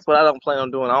 And that's what I don't plan on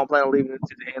doing. I don't plan on leaving it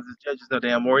to the hands of the judges no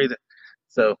damn more either.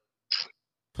 So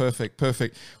perfect.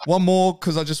 One more,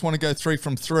 because I just want to go 3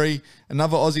 from 3.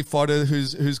 Another Aussie fighter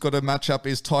who's got a matchup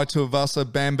is Tai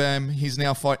Tuivasa, Bam Bam. He's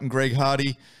now fighting Greg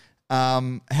Hardy.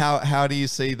 How do you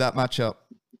see that matchup?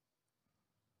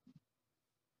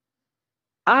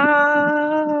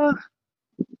 I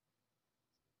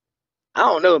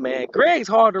don't know, man. Greg's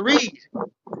hard to read.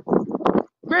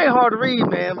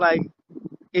 Man. Like,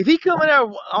 if he coming there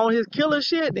on his killer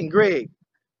shit, then Greg.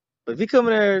 But if he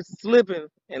coming there slipping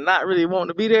and not really wanting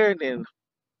to be there, then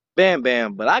Bam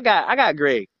Bam. But I got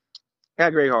Greg. I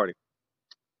got Greg Hardy.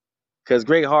 Because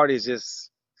Greg Hardy is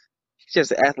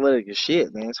just athletic as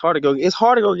shit, man. It's hard to go against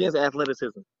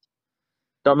athleticism.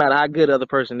 Don't matter how good the other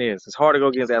person is. It's hard to go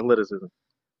against athleticism.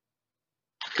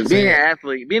 Because being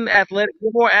athletic,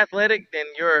 you're more athletic than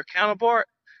your counterpart.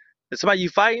 Than somebody you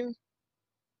fighting.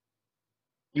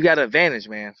 You got an advantage,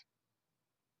 man.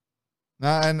 No,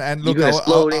 and look,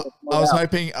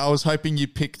 I was hoping you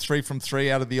pick 3 from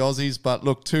 3 out of the Aussies, but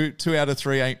look, two out of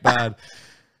 3 ain't bad.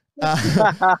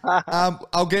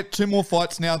 I'll get 2 more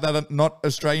fights now that are not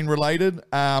Australian related,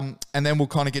 and then we'll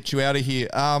kind of get you out of here.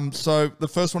 So the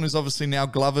first one is obviously now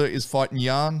Glover is fighting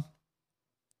Jan.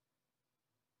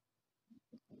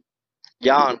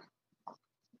 Jan.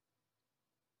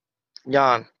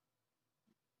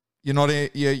 You're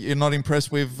not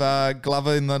impressed with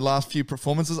Glover in the last few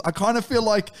performances? I kind of feel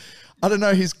like, I don't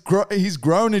know, he's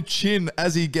grown a chin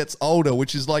as he gets older,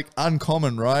 which is like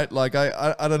uncommon, right? Like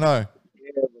I don't know.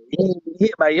 Yeah, he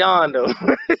hit by Jan though.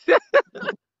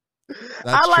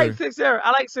 I like Teixeira.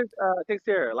 I like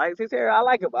Teixeira. I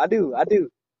like him. I do.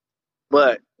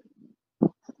 But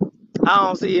I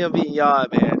don't see him beating Jan,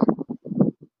 man.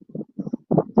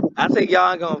 I think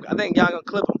Jan gonna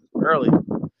clip him early.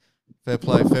 Fair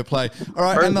play. All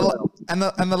right, and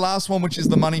the last one, which is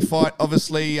the money fight.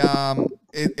 Obviously,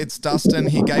 it's Dustin.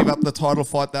 He gave up the title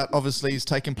fight that obviously is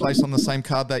taking place on the same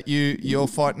card that you're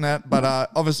fighting at, but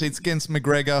obviously it's against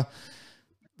McGregor.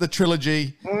 The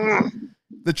trilogy.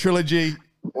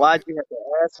 Why'd you have to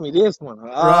ask me this one?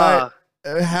 Right.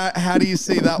 How do you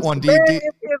see that one?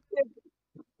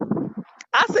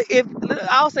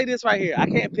 I'll say this right here. I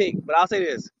can't pick, but I'll say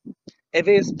this. If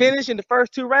it's finished in the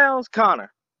first 2 rounds,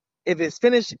 Conor. If it's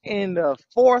finished in the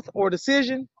 4th or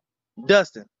decision,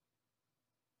 Dustin.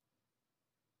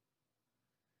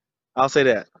 I'll say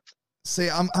that. See,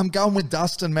 I'm going with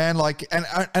Dustin, man. Like,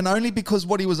 and only because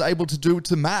what he was able to do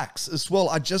to Max as well.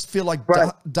 I just feel like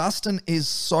Dustin is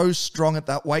so strong at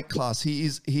that weight class.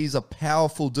 He's a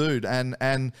powerful dude,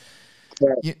 and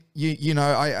you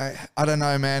know, I don't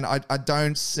know, man. I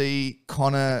don't see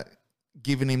Conor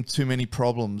giving him too many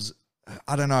problems.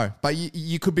 I don't know, but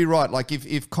you could be right. Like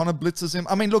if Conor blitzes him,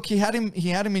 I mean, look, he had him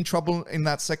in trouble in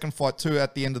that second fight too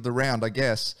at the end of the round, I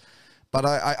guess. But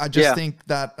I just think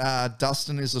that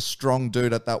Dustin is a strong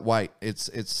dude at that weight. It's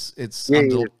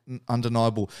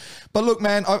undeniable. But look,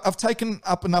 man, I've taken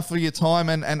up enough of your time,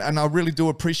 and I really do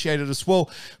appreciate it as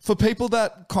well. For people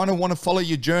that kind of want to follow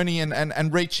your journey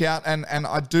and reach out, and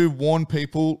I do warn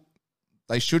people,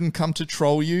 they shouldn't come to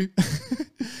troll you.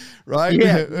 right?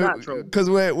 Yeah, not trolling. Because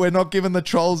we're not giving the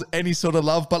trolls any sort of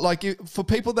love. But like, for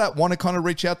people that want to kind of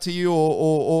reach out to you,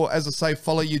 or as I say,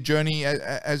 follow your journey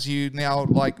as you now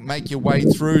like make your way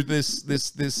through this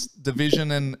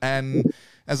division, and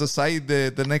as I say,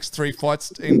 the next 3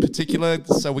 fights in particular,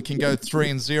 so we can go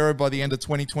 3-0 by the end of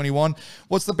 2021.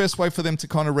 What's the best way for them to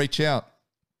kind of reach out?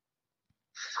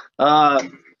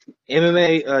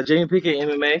 MMA, Jamie Pickett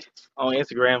MMA on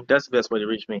Instagram. That's the best way to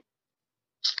reach me.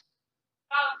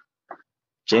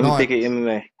 Jamie Pickett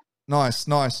MMA.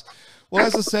 Nice. Well,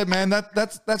 as I said, man,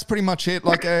 that's pretty much it.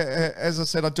 Like, as I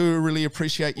said, I do really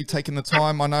appreciate you taking the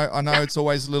time. I know it's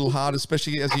always a little hard,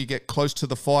 especially as you get close to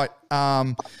the fight.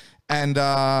 Yeah,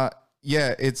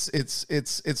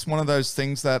 it's one of those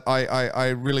things that I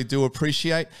really do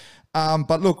appreciate.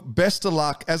 But look, best of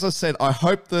luck. As I said, I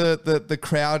hope the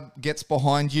crowd gets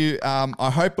behind you. I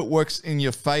hope it works in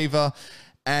your favor.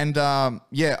 And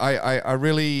yeah, I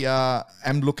really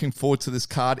am looking forward to this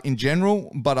card in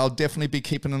general, but I'll definitely be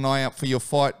keeping an eye out for your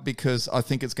fight because I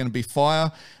think it's going to be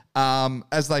fire.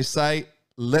 As they say,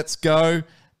 let's go.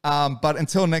 But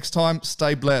until next time,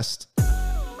 stay blessed.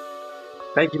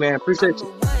 Thank you, man. Appreciate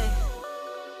you.